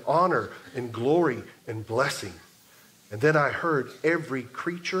and honor and glory and blessing." And then I heard every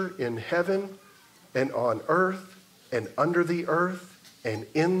creature in heaven and on earth and under the earth and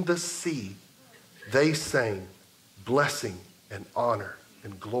in the sea, they sang, "Blessing and honor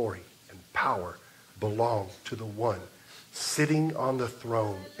and glory and power belong to the one sitting on the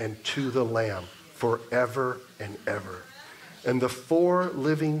throne and to the Lamb forever and ever." And the 4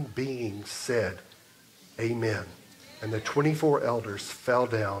 living beings said, "Amen." And the 24 elders fell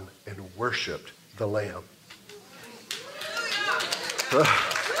down and worshiped the Lamb.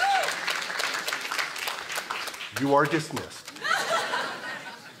 You are dismissed.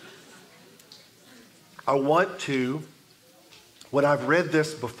 I want to, when I've read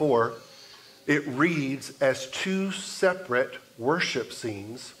this before, it reads as 2 separate worship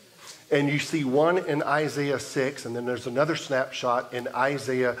scenes. And you see one in Isaiah 6, and then there's another snapshot in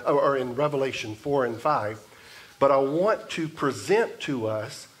in Revelation 4 and 5. But I want to present to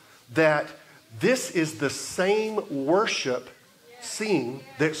us that this is the same worship scene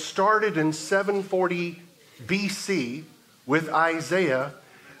that started in 740 BC with Isaiah.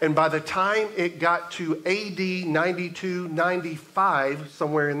 And by the time it got to AD 92, 95,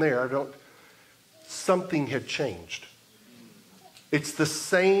 somewhere in there, something had changed. It's the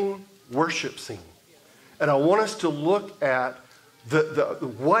same worship scene. And I want us to look at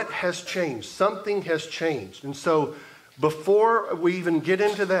what has changed. Something has changed. And so before we even get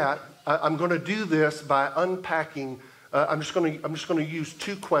into that, I'm going to do this by unpacking. I'm just going to use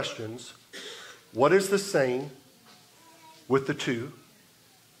 2 questions. What is the same with the 2?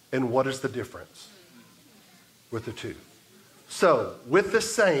 And what is the difference with the 2? So, with the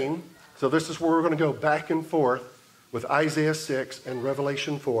same, so this is where we're going to go back and forth with Isaiah 6 and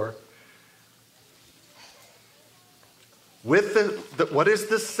Revelation 4. With what is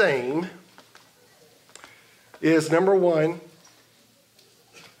the same is, number 1,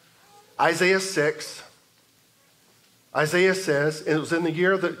 Isaiah 6. Isaiah says, "It was in the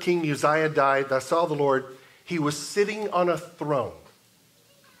year that King Uzziah died, I saw the Lord. He was sitting on a throne."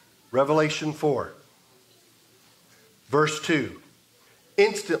 Revelation 4, verse 2.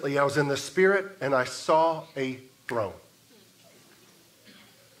 "Instantly I was in the Spirit, and I saw a throne."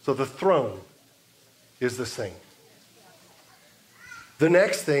 So the throne is the same. The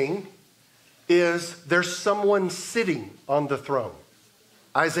next thing is there's someone sitting on the throne.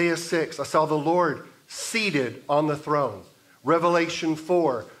 Isaiah 6, "I saw the Lord seated on the throne." Revelation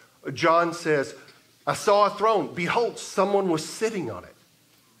 4, John says, I saw a throne. Behold, someone was sitting on it.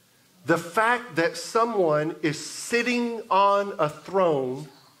 The fact that someone is sitting on a throne,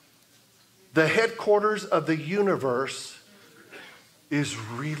 the headquarters of the universe, is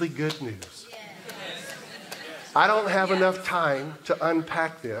really good news. I don't have enough time to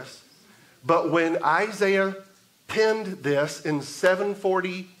unpack this, but when Isaiah penned this in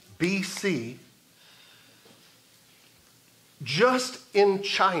 740 BC, just in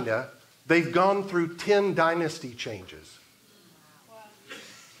China, they've gone through 10 dynasty changes.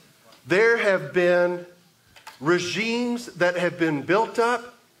 There have been regimes that have been built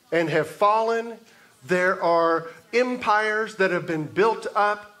up and have fallen. There are empires that have been built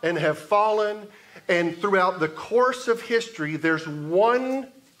up and have fallen. And throughout the course of history, there's one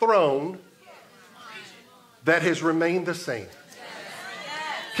throne that has remained the same.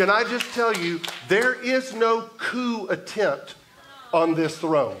 Can I just tell you, there is no coup attempt on this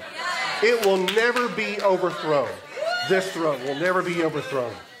throne. It will never be overthrown. This throne will never be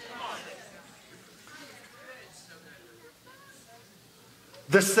overthrown.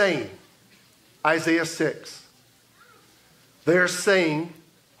 The same, Isaiah 6. They're saying,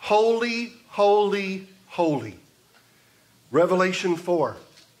 holy, holy, holy. Revelation 4.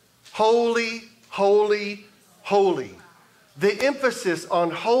 Holy, holy, holy. The emphasis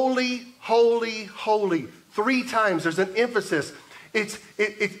on holy, holy, holy. 3 times there's an emphasis.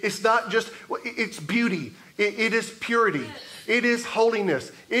 It's not just, it's beauty. It is purity. It is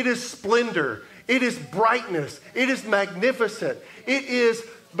holiness. It is splendor. It is brightness. It is magnificent. It is,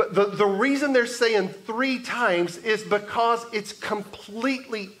 but the reason they're saying 3 times is because it's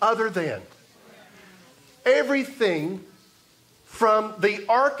completely other than. Everything from the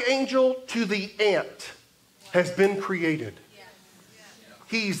archangel to the ant has been created.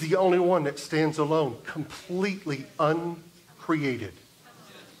 He's the only one that stands alone, completely uncreated.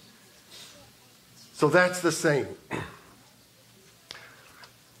 So that's the same.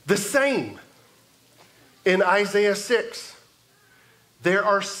 The same in Isaiah 6. There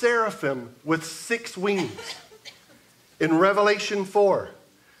are seraphim with 6 wings. In Revelation 4,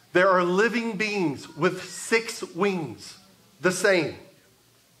 there are living beings with 6 wings. The same.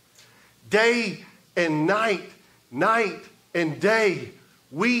 Day and night, night and day,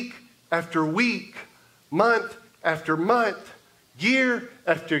 week after week, month after month, year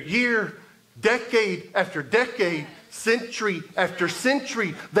after year, decade after decade, century after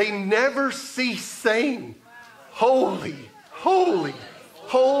century, they never cease saying, holy, holy,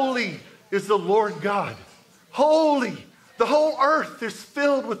 holy is the Lord God. Holy. The whole earth is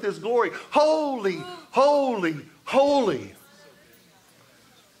filled with His glory. Holy, holy, holy.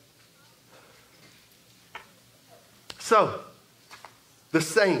 So, the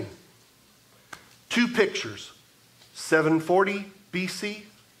same. 2 pictures. 740 BC,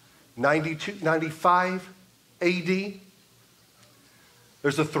 95 AD.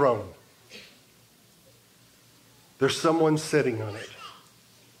 There's a throne. There's someone sitting on it.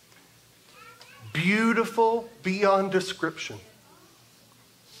 Beautiful beyond description.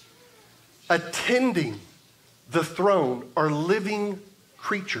 Attending the throne are living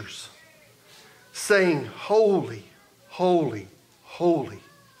creatures saying, holy, holy, holy.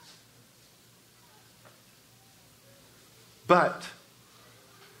 But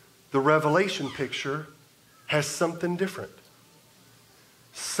the Revelation picture has something different.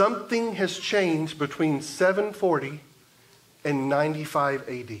 Something has changed between 740 and 95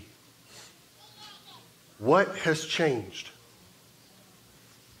 AD. What has changed?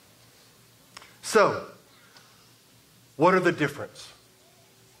 So, what are the differences?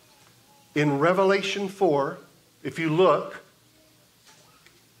 In Revelation 4, if you look,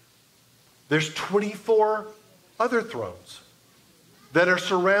 there's 24 other thrones that are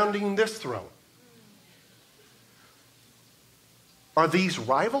surrounding this throne. Are these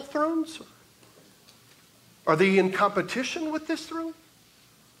rival thrones? Are they in competition with this throne?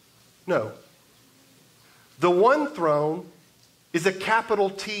 No. The one throne is a capital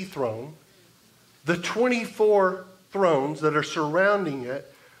T throne. The 24 thrones that are surrounding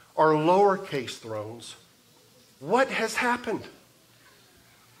it are lowercase thrones. What has happened?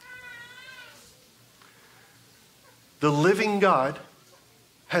 The living God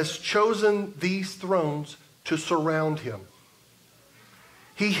has chosen these thrones to surround Him.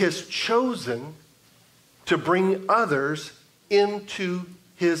 He has chosen to bring others into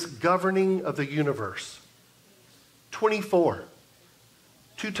His governing of the universe. 24.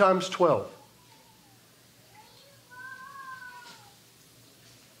 2 times 12.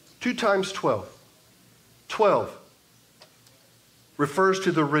 2 times 12. 12 refers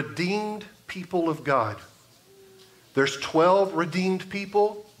to the redeemed people of God. There's 12 redeemed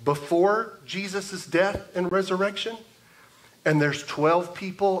people. before Jesus' death and resurrection, and there's 12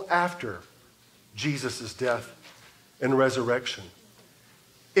 people after Jesus' death and resurrection.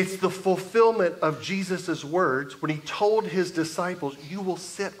 It's the fulfillment of Jesus' words when he told his disciples, you will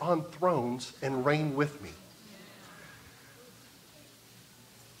sit on thrones and reign with me.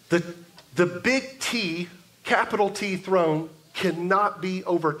 The big T, capital T throne cannot be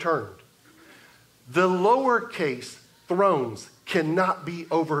overturned. The lowercase thrones cannot be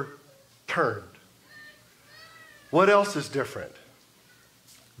overturned. What else is different?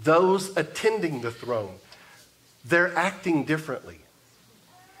 Those attending the throne, they're acting differently.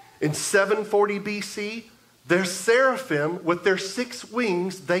 In 740 BC, their seraphim with their 6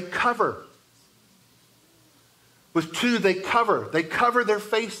 wings, they cover. With 2, they cover. They cover their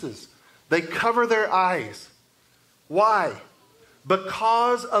faces. They cover their eyes. Why?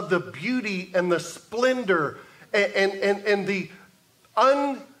 Because of the beauty and the splendor and the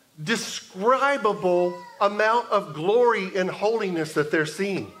undescribable amount of glory and holiness that they're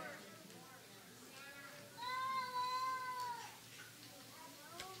seeing.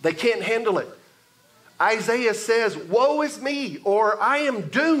 They can't handle it. Isaiah says, woe is me, or I am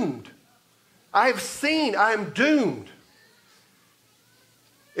doomed. I am doomed.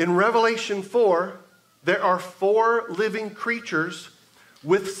 In Revelation 4, there are 4 living creatures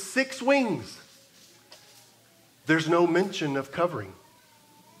with 6 wings. There's no mention of covering.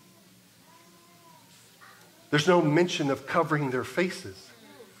 There's no mention of covering their faces.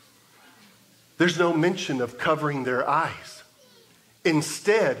 There's no mention of covering their eyes.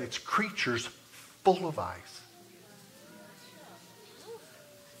 Instead, it's creatures full of eyes.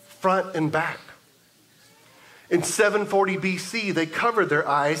 Front and back. In 740 BC, they covered their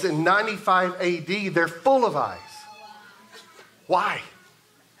eyes. In 95 AD, they're full of eyes. Why?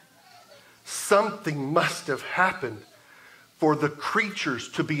 Something must have happened for the creatures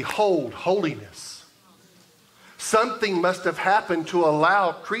to behold holiness. Something must have happened to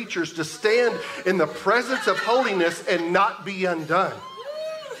allow creatures to stand in the presence of holiness and not be undone.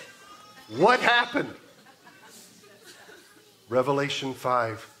 What happened? Revelation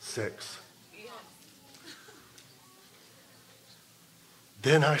 5:6.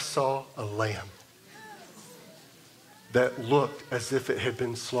 Then I saw a lamb that looked as if it had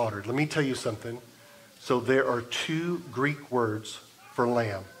been slaughtered. Let me tell you something. So there are 2 Greek words for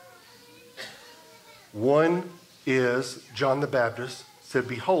lamb. One is John the Baptist said,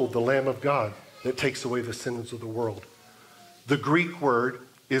 behold, the Lamb of God that takes away the sins of the world. The Greek word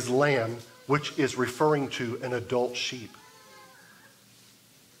is lamb, which is referring to an adult sheep.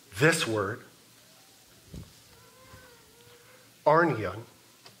 This word, arnion,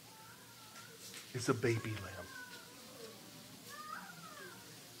 is a baby lamb.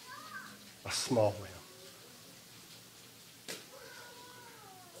 A small lamb.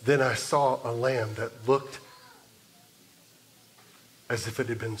 Then I saw a lamb that looked as if it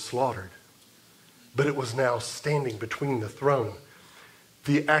had been slaughtered, but it was now standing between the throne.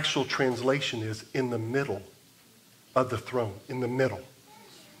 The actual translation is in the middle of the throne, in the middle.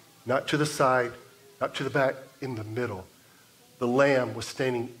 Not to the side, not to the back, in the middle. The lamb was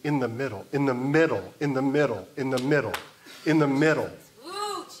standing in the middle, in the middle, in the middle, in the middle, in the middle.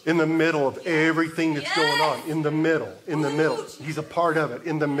 In the middle of everything that's going on. In the middle, in the middle. He's a part of it,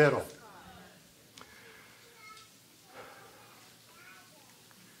 in the middle.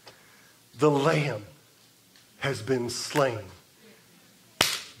 The lamb has been slain.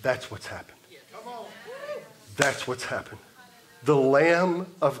 That's what's happened. That's what's happened. The Lamb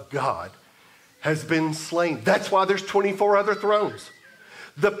of God has been slain. That's why there's 24 other thrones.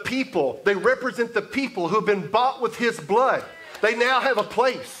 The people, they represent the people who've been bought with his blood. They now have a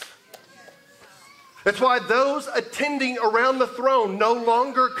place. That's why those attending around the throne no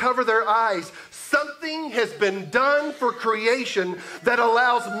longer cover their eyes. Something has been done for creation that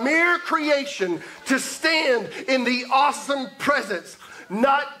allows mere creation to stand in the awesome presence,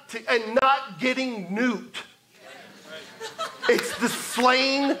 not getting nuked. It's the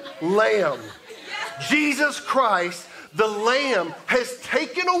slain lamb. Jesus Christ, the lamb, has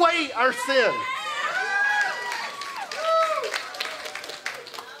taken away our sin.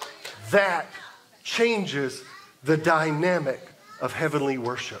 That changes the dynamic of heavenly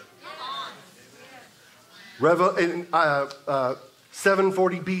worship. In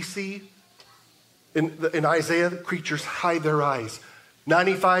 740 BC, in Isaiah, the creatures hide their eyes.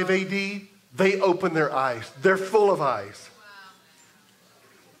 95 AD, they open their eyes. They're full of eyes.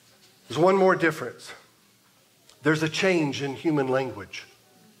 There's one more difference. There's a change in human language.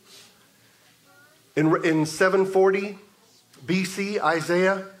 In 740 BC,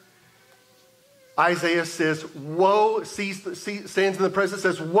 Isaiah says, woe, stands in the presence,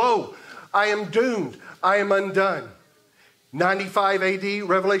 says, woe, I am doomed, I am undone. 95 AD,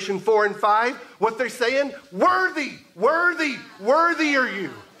 Revelation 4 and 5, what they're saying, worthy, worthy, worthy are you.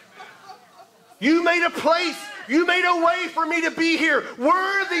 You made a place, you made a way for me to be here.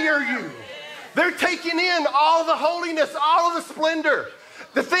 Worthy are you. They're taking in all the holiness, all of the splendor.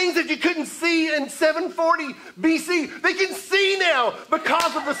 The things that you couldn't see in 740 BC, they can see now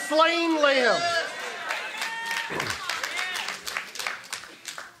because of the slain lamb.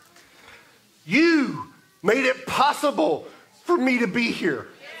 You made it possible for me to be here.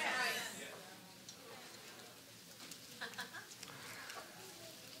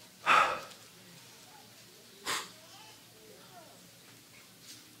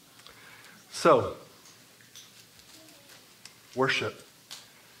 So, worship,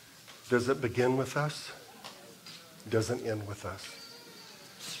 does it begin with us? Doesn't end with us.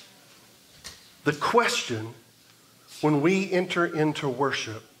 The question when we enter into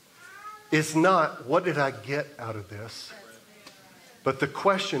worship is not, what did I get out of this? But the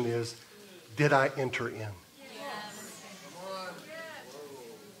question is, did I enter in?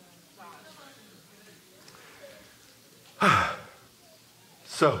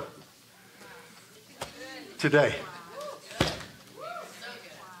 So, today,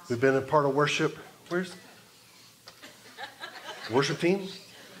 we've been a part of worship. Where's the worship team?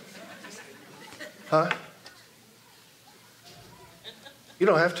 Huh? You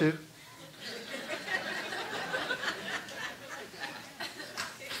don't have to.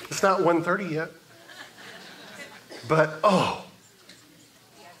 It's not 1:30 yet. But,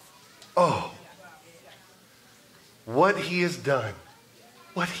 what he has done,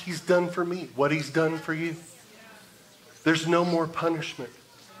 what he's done for me, what he's done for you. There's no more punishment.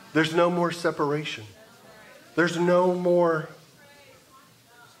 There's no more separation. There's no more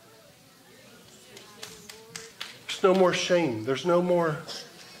shame. There's no more,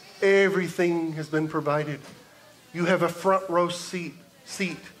 everything has been provided. You have a front row seat.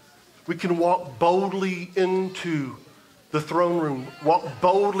 We can walk boldly into the throne room, walk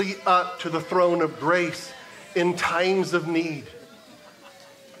boldly up to the throne of grace in times of need.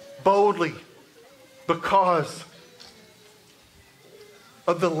 Boldly, because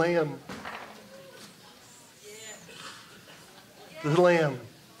of the Lamb. The Lamb,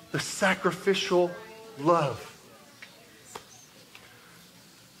 the sacrificial love.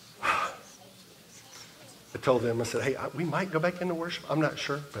 I told them, I said, hey, we might go back into worship. I'm not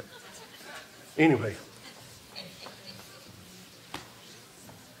sure, but anyway.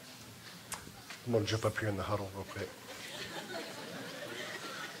 I'm going to jump up here in the huddle real quick.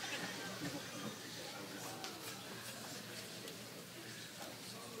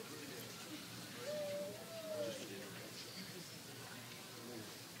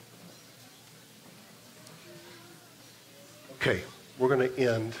 Okay, we're going to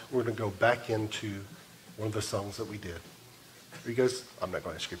end. We're going to go back into one of the songs that we did. Are you guys? I'm not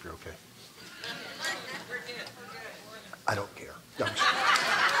going to skip. You're okay. I don't care. No, I'm just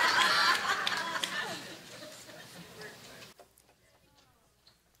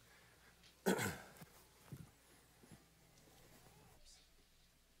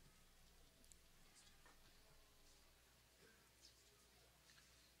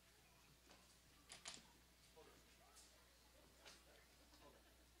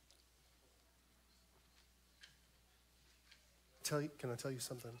Can I tell you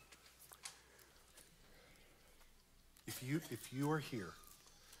something? If you are here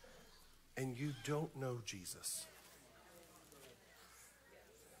and you don't know Jesus,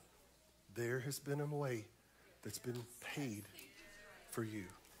 there has been a way that's been paid for you.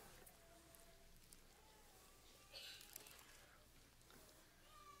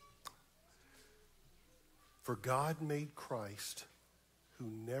 For God made Christ, who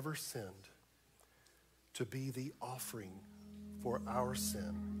never sinned, to be the offering for our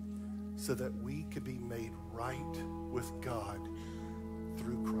sin, so that we could be made right with God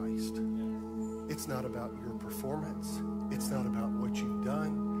through Christ. It's not about your performance. It's not about what you've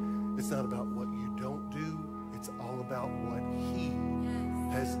done. It's not about what you don't do. It's all about what He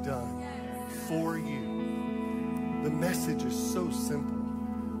has done for you. The message is so simple.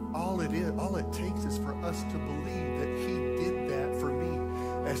 All it takes is for us to believe that He did that for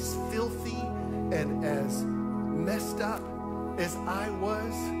me. As filthy and as messed up as I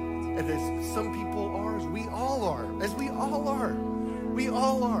was, and as some people are, as we all are, as we all are, we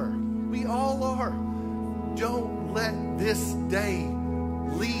all are, we all are. Don't let this day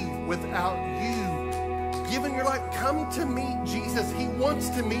leave without you giving your life. Come to meet Jesus. He wants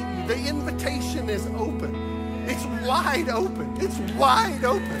to meet you. The invitation is open. It's wide open. It's wide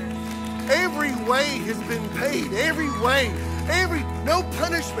open. Every way has been paid. Every way. No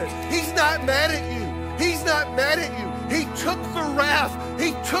punishment. He's not mad at you. He's not mad at you. He took the wrath.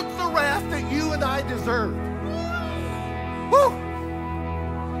 He took the wrath that you and I deserve. Woo!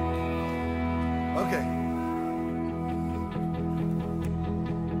 Okay.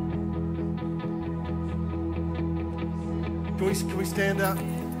 Can we stand up?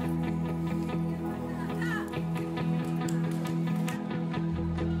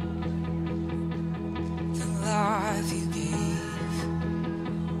 The life you gave,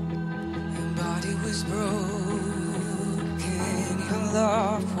 your body was broken, your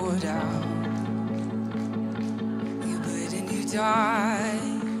love poured out. You bled and you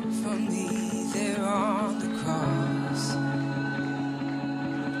died for me there on the cross.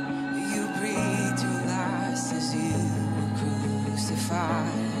 You breathed your last as you were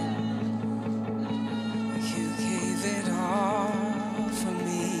crucified. You gave it all for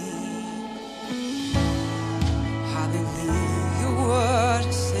me. Hallelujah, what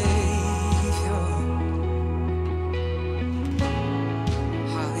a Savior.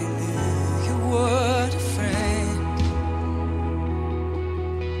 Hallelujah, what a friend.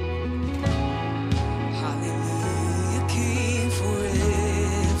 Hallelujah, King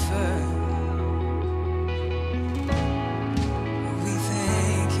forever. We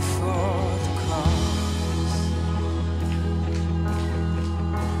thank you for the cross.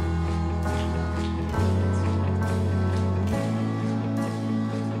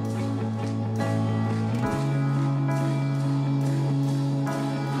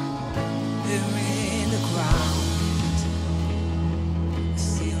 They're in the ground,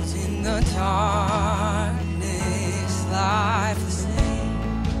 sealed in the darkness, lifeless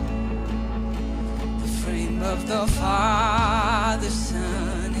name. The frame of the Father,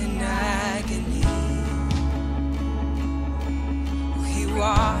 Son in agony. He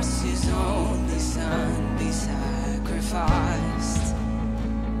watched his only Son be sacrificed.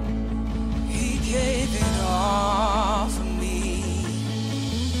 He gave it all for me.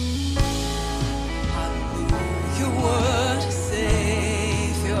 Hallelujah, what a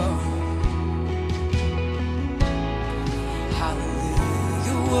Savior.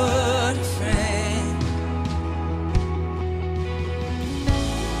 Hallelujah, what a friend.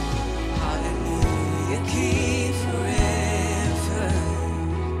 Hallelujah, King forever.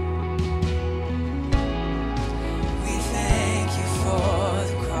 We thank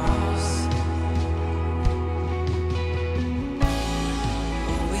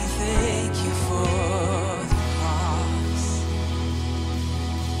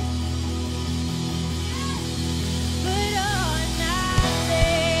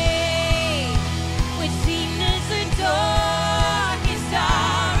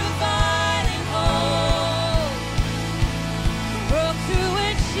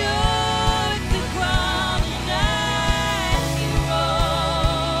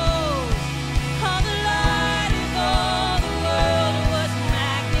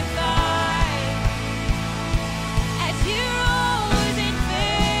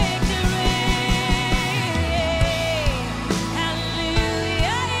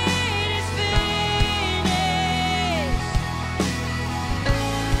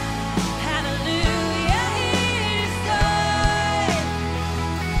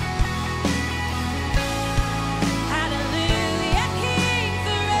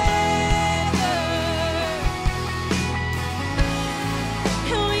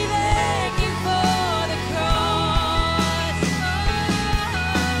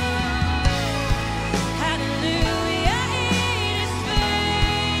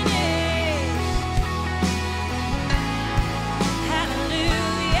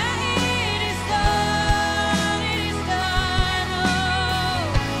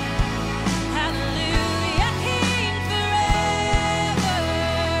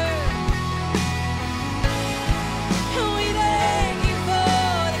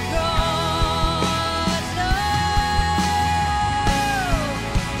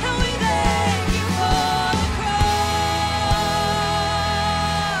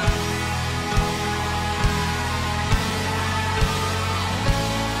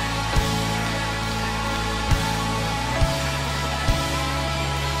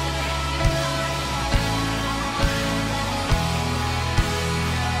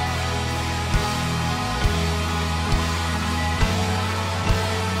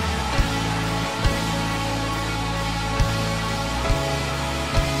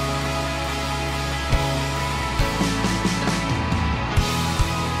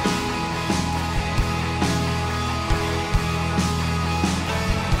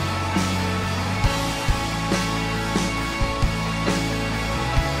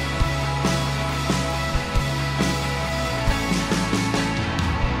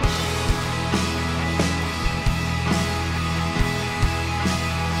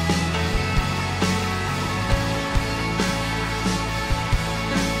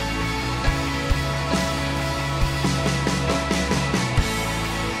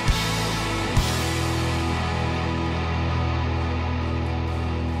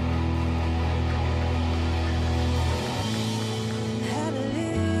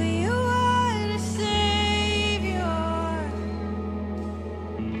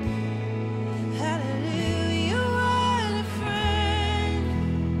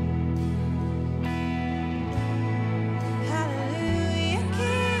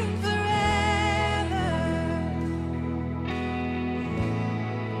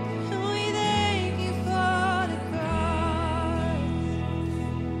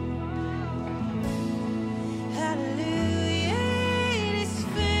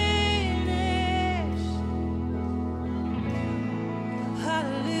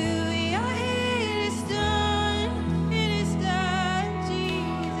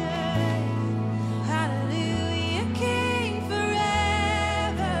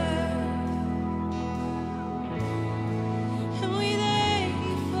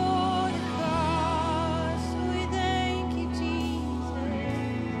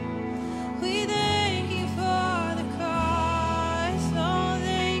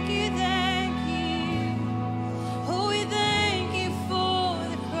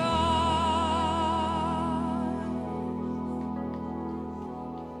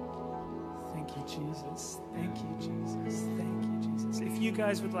Jesus. Thank you, Jesus. Thank you, Jesus. If you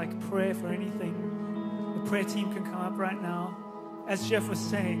guys would like prayer for anything, the prayer team can come up right now. As Jeff was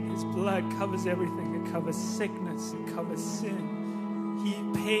saying, his blood covers everything. It covers sickness. It covers sin.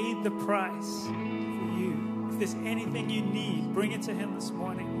 He paid the price for you. If there's anything you need, bring it to him this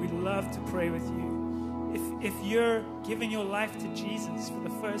morning. We'd love to pray with you. If you're giving your life to Jesus for the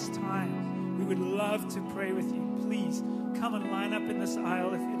first time, we would love to pray with you. Please come and line up in this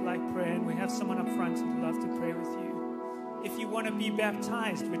aisle if you'd like prayer, and we have someone up front who'd love to pray with you. If you want to be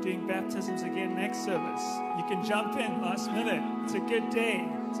baptized, we're doing baptisms again next service. You can jump in last minute. It's a good day.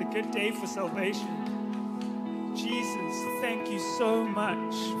 It's a good day for salvation. Jesus, thank you so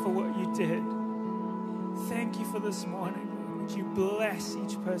much for what you did. Thank you for this morning. Would you bless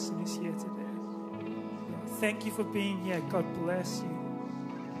each person who's here today? Thank you for being here. God bless you.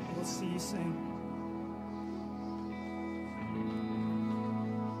 We'll see you soon.